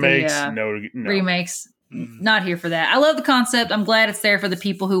remakes, no remakes, not here for that. I love the concept. I'm glad it's there for the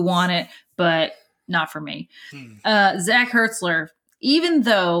people who want it, but not for me. Zach Hertzler. Even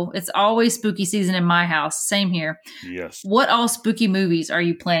though it's always spooky season in my house, same here. Yes. What all spooky movies are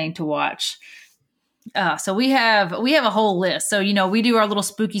you planning to watch? So we have a whole list. So we do our little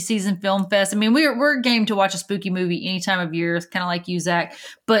spooky season film fest. I mean, we're game to watch a spooky movie any time of year. It's kind of like you, Zach.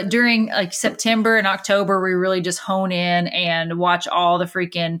 But during September and October, we really just hone in and watch all the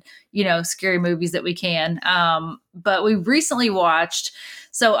freaking scary movies that we can. But we recently watched.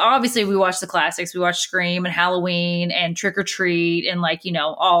 So obviously we watched the classics. We watched Scream and Halloween and Trick or Treat and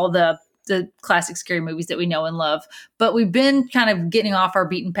all the classic scary movies that we know and love. But we've been kind of getting off our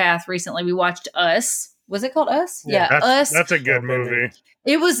beaten path recently. We watched Us. Was it called Us? Yeah, Us. That's a good movie.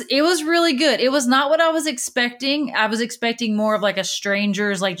 It was really good. It was not what I was expecting. I was expecting more of a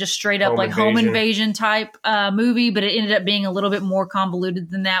Strangers, just straight up home invasion type movie, but it ended up being a little bit more convoluted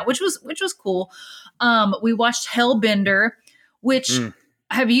than that, which was cool. We watched Hellbender, which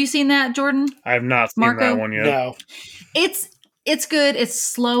have you seen that, Jordan? I have not seen that one yet. No. It's good. It's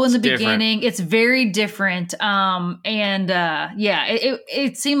slow in the beginning. It's very different.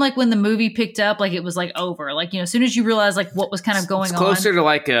 It seemed like when the movie picked up, it was over. As soon as you realize what was kind of going on. It's closer to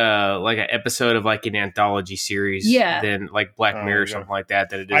an episode of an anthology series than Black Mirror or something like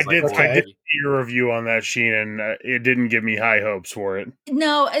that it is. I did see your review on that, Sheen, and it didn't give me high hopes for it.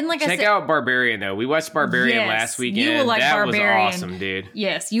 No, and check out Barbarian though. We watched Barbarian last weekend. You will like that Barbarian. Was awesome, dude.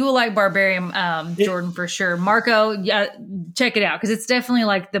 Yes, you will like Barbarian, Jordan, for sure. Marco, check it out because it's definitely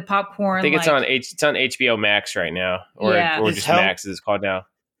the popcorn. I think it's on HBO Max right now, or just Max as it's called now.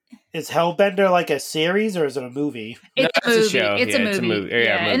 Is Hellbender a series or is it a movie? It's a movie. Show. It's a movie. It's a movie.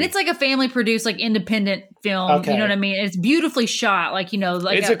 And it's a family produced independent film. Okay. You know what I mean? And it's beautifully shot.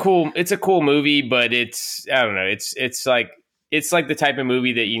 It's a cool movie, but it's I don't know. It's the type of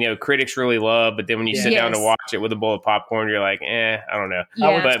movie that critics really love, but then when you sit down to watch it with a bowl of popcorn, you're like, I don't know.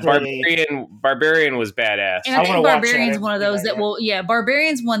 Yeah. But Barbarian was badass. And I think Barbarian's one of those that will. Yeah,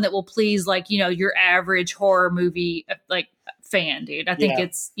 Barbarian's one that will please your average horror movie fan, dude. I think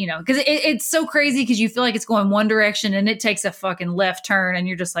it's because it's so crazy because you feel like it's going one direction and it takes a fucking left turn and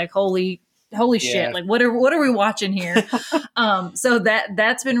you're just like holy shit, what are we watching here? So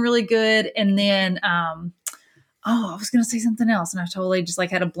that's been really good. And then I was gonna say something else and I totally just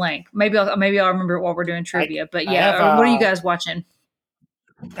had a blank. Maybe I'll remember it while we're doing trivia. But what are you guys watching?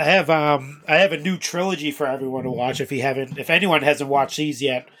 I have a new trilogy for everyone to watch if anyone hasn't watched these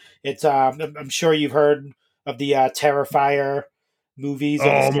yet. It's I'm sure you've heard of the Terrifier movies.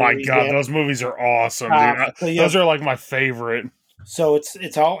 Oh my god, those movies are awesome, dude. Those are my favorite. So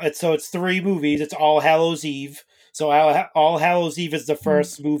it's 3 movies. It's All Hallows Eve. So All Hallows Eve is the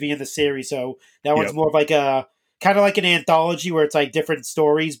first movie in the series. So that one's more of like a kind of like an anthology where it's like different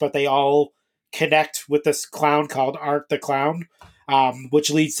stories, but they all connect with this clown called Art the Clown,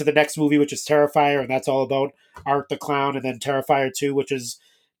 which leads to the next movie, which is Terrifier, and that's all about Art the Clown, and then Terrifier 2, which is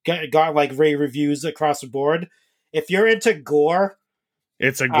got like rave reviews across the board. If you're into gore,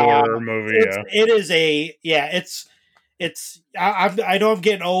 it's a gore movie. I know I'm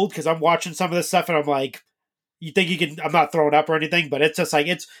getting old because I'm watching some of this stuff and I'm like, you think you can? I'm not throwing up or anything, but it's just like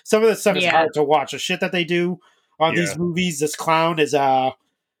some of this stuff is hard to watch. The shit that they do on these movies, this clown is it has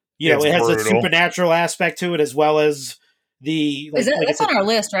brutal. A supernatural aspect to it as well as that's on our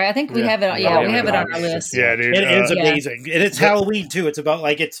list, right? I think we have it. We have it on our list. Yeah, dude, it is amazing, and it's Halloween too. It's about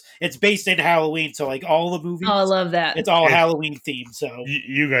like it's based in Halloween, so like all the movies. Oh, I love that. It's all Halloween themed. So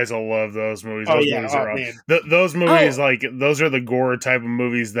you guys will love those movies. Those movies are those movies like those are the gore type of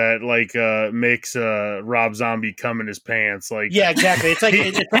movies that like makes Rob Zombie come in his pants. Like exactly. It's like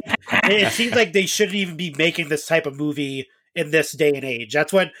it seems like they shouldn't even be making this type of movie in this day and age.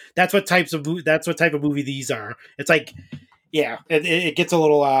 That's what type of movie these are. It's like. Yeah, it gets a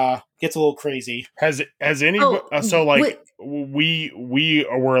little crazy. Has anybody? We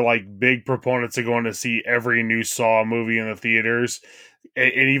were like big proponents of going to see every new Saw movie in the theaters,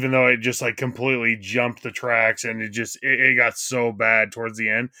 and even though it just like completely jumped the tracks and it got so bad towards the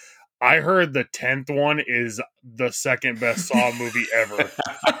end. I heard the 10th one is the second best Saw movie ever.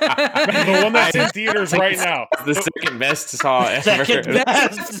 The one that's in theaters right now. The second best Saw ever. Second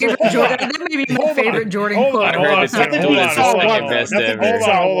best. That may be my favorite Jordan quote. Hold on.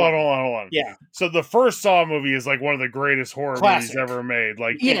 Yeah. So the first Saw movie is like one of the greatest horror movies ever made.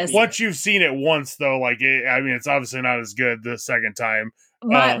 Like once you've seen it once, though, it's obviously not as good the second time.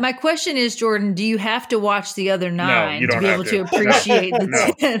 My question is, Jordan, do you have to watch the other 9 to be able to appreciate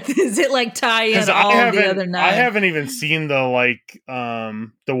the 10th? Is it like tie in all of the other 9? I haven't even seen the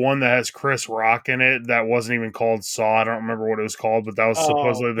one that has Chris Rock in it that wasn't even called Saw. I don't remember what it was called, but that was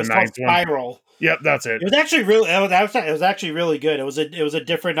supposedly the 9th one. Spiral. Yep, that's it. It was actually really good. It was a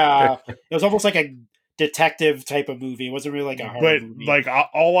different it was almost like a detective type of movie. It wasn't really like a horror movie. Like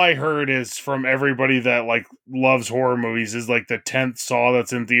all I heard is from everybody that like loves horror movies is like the 10th Saw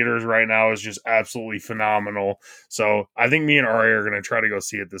that's in theaters right now is just absolutely phenomenal. So I think me and Ari are going to try to go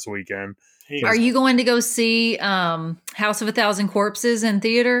see it this weekend. Are you going to go see House of a Thousand Corpses in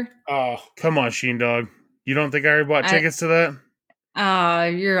theater? Oh, come on, Sheen Dog. You don't think I already bought tickets to that?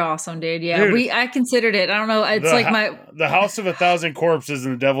 You're awesome, dude. Yeah, dude, I considered it. I don't know. It's the House of a Thousand Corpses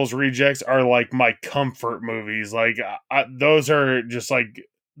and the Devil's Rejects are like my comfort movies. Like those are just like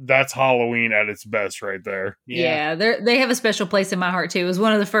that's Halloween at its best, right there. Yeah, they have a special place in my heart too. It was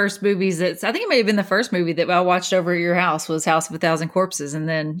one of the first movies I think it may have been the first movie that I watched over at your house was House of a Thousand Corpses, and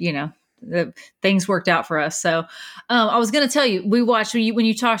then things worked out for us. So I was going to tell you, we watched when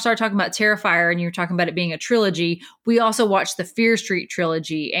you started talking about Terrifier and you were talking about it being a trilogy. We also watched the Fear Street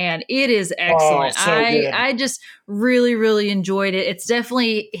trilogy, and it is excellent. So I just really, really enjoyed it. It's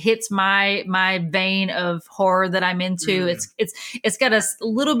definitely hits my vein of horror that I'm into. It's got a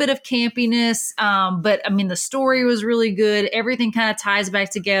little bit of campiness, but I mean the story was really good. Everything kind of ties back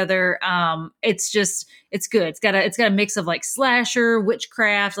together. It's good. It's got a mix of like slasher,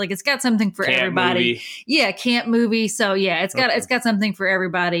 witchcraft, like it's got something for everybody. Movie. Yeah, camp movie. So yeah, it's got something for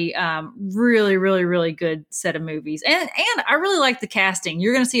everybody. Really, really, really good set of movies. And I really like the casting.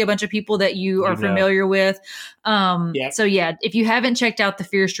 You're going to see a bunch of people that you are familiar with. So yeah, if you haven't checked out the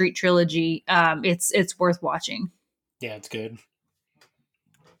Fear Street trilogy, it's worth watching. Yeah, it's good.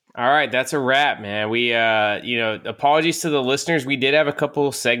 All right, that's a wrap, man. We, apologies to the listeners. We did have a couple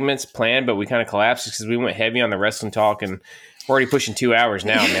segments planned, but we kind of collapsed because we went heavy on the wrestling talk, and we're already pushing 2 hours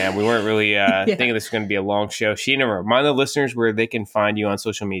now, man. We weren't really thinking this was going to be a long show. Sheena, remind the listeners where they can find you on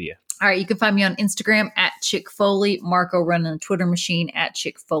social media. All right, you can find me on Instagram at Chick Foley, Marco running the Twitter machine at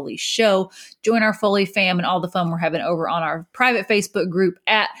Chick Foley Show. Join our Foley fam and all the fun we're having over on our private Facebook group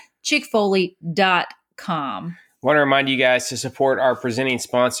at chickfoley.com. Want to remind you guys to support our presenting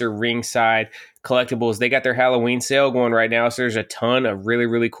sponsor, Ringside Collectibles. They got their Halloween sale going right now, so there's a ton of really,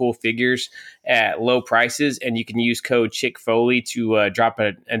 really cool figures at low prices, and you can use code Chick Foley to drop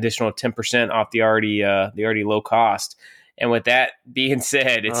an additional 10% off the already low cost. And with that being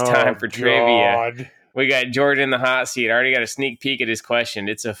said, it's time for trivia. We got Jordan in the hot seat. I already got a sneak peek at his question.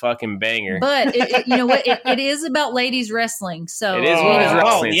 It's a fucking banger. But you know what? It is about ladies wrestling. So it is women's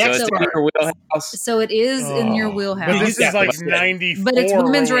wrestling. So it's in your wheelhouse. So it is in your wheelhouse. But this is like 94. But it's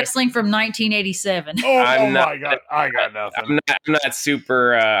women's wrestling from 1987. Oh my god! I got nothing.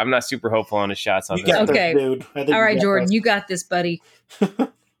 I'm not super hopeful on the shots on this. Okay. Dude. All right, Jordan, you got this, buddy.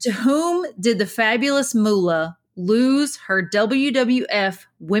 To whom did the fabulous Moolah lose her WWF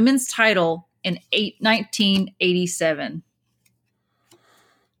women's title in 1987?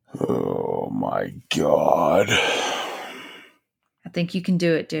 Oh my god. I think you can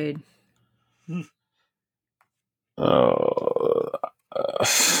do it, dude.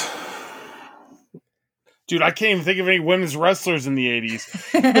 Dude, I can't even think of any women's wrestlers in the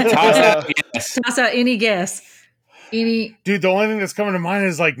 80s. Toss out any guess. Dude, the only thing that's coming to mind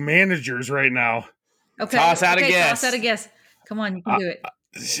is like managers right now. Okay. Toss out a guess. Toss out a guess. Come on, you can do it.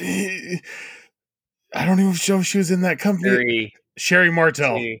 I don't even know if she was in that company. Sherry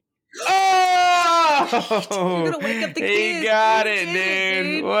Martel. Oh! You're gonna wake up the kids. He got it,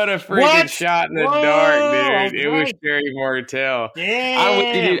 dude. What a freaking shot in the dark, dude. It was Sherry Martel. Yeah.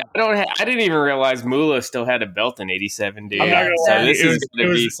 I didn't even realize Moolah still had a belt in 87, dude. Yeah. So this is going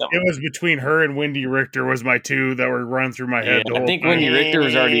to be something. It was between her and Wendy Richter was my two that were running through my head. I think Wendy Richter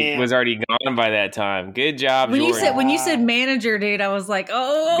was already gone by that time. Good job, Jordan. When you said manager, dude, I was like,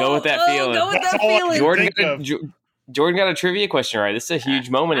 go with that feeling. Go with that feeling. Jordan got a trivia question right. This is a huge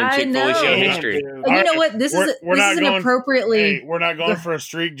moment in Chick-fil-A show history. Oh, you know what? This is an appropriately. Hey, we're not going for a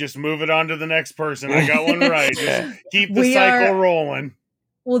streak. Just move it on to the next person. I got one right. Just keep the cycle rolling.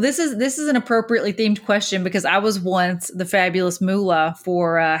 Well, this is an appropriately themed question because I was once the fabulous Moolah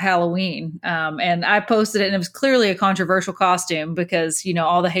for Halloween, and I posted it, and it was clearly a controversial costume because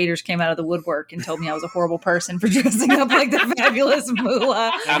all the haters came out of the woodwork and told me I was a horrible person for dressing up like the fabulous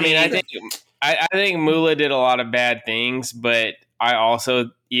Moolah. I mean, I think Moolah did a lot of bad things, but I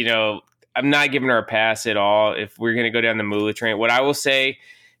also, I'm not giving her a pass at all. If we're going to go down the Moolah train, what I will say.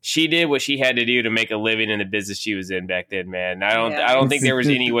 She did what she had to do to make a living in the business she was in back then, man. I don't think there was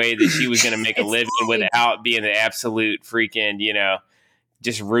any way that she was going to make a living without being the absolute freaking,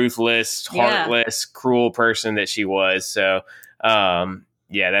 just ruthless, heartless, cruel person that she was. So,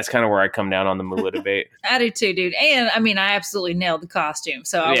 that's kind of where I come down on the Moolah debate. I do too, dude. And I mean, I absolutely nailed the costume.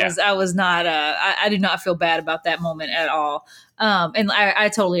 So I was not, I did not feel bad about that moment at all. And I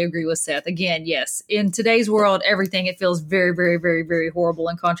totally agree with Seth. Again, yes, in today's world, everything, it feels very, very, very, very horrible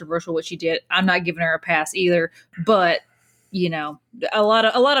and controversial what she did. I'm not giving her a pass either, but a lot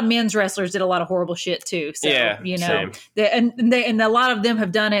of men's wrestlers did a lot of horrible shit too. So, same. And a lot of them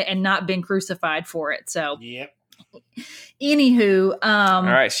have done it and not been crucified for it. So, yep. Anywho, all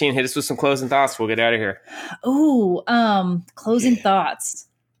right, Sheen, hit us with some closing thoughts. We'll get out of here. Closing thoughts.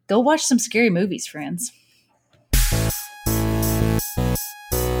 Go watch some scary movies, friends.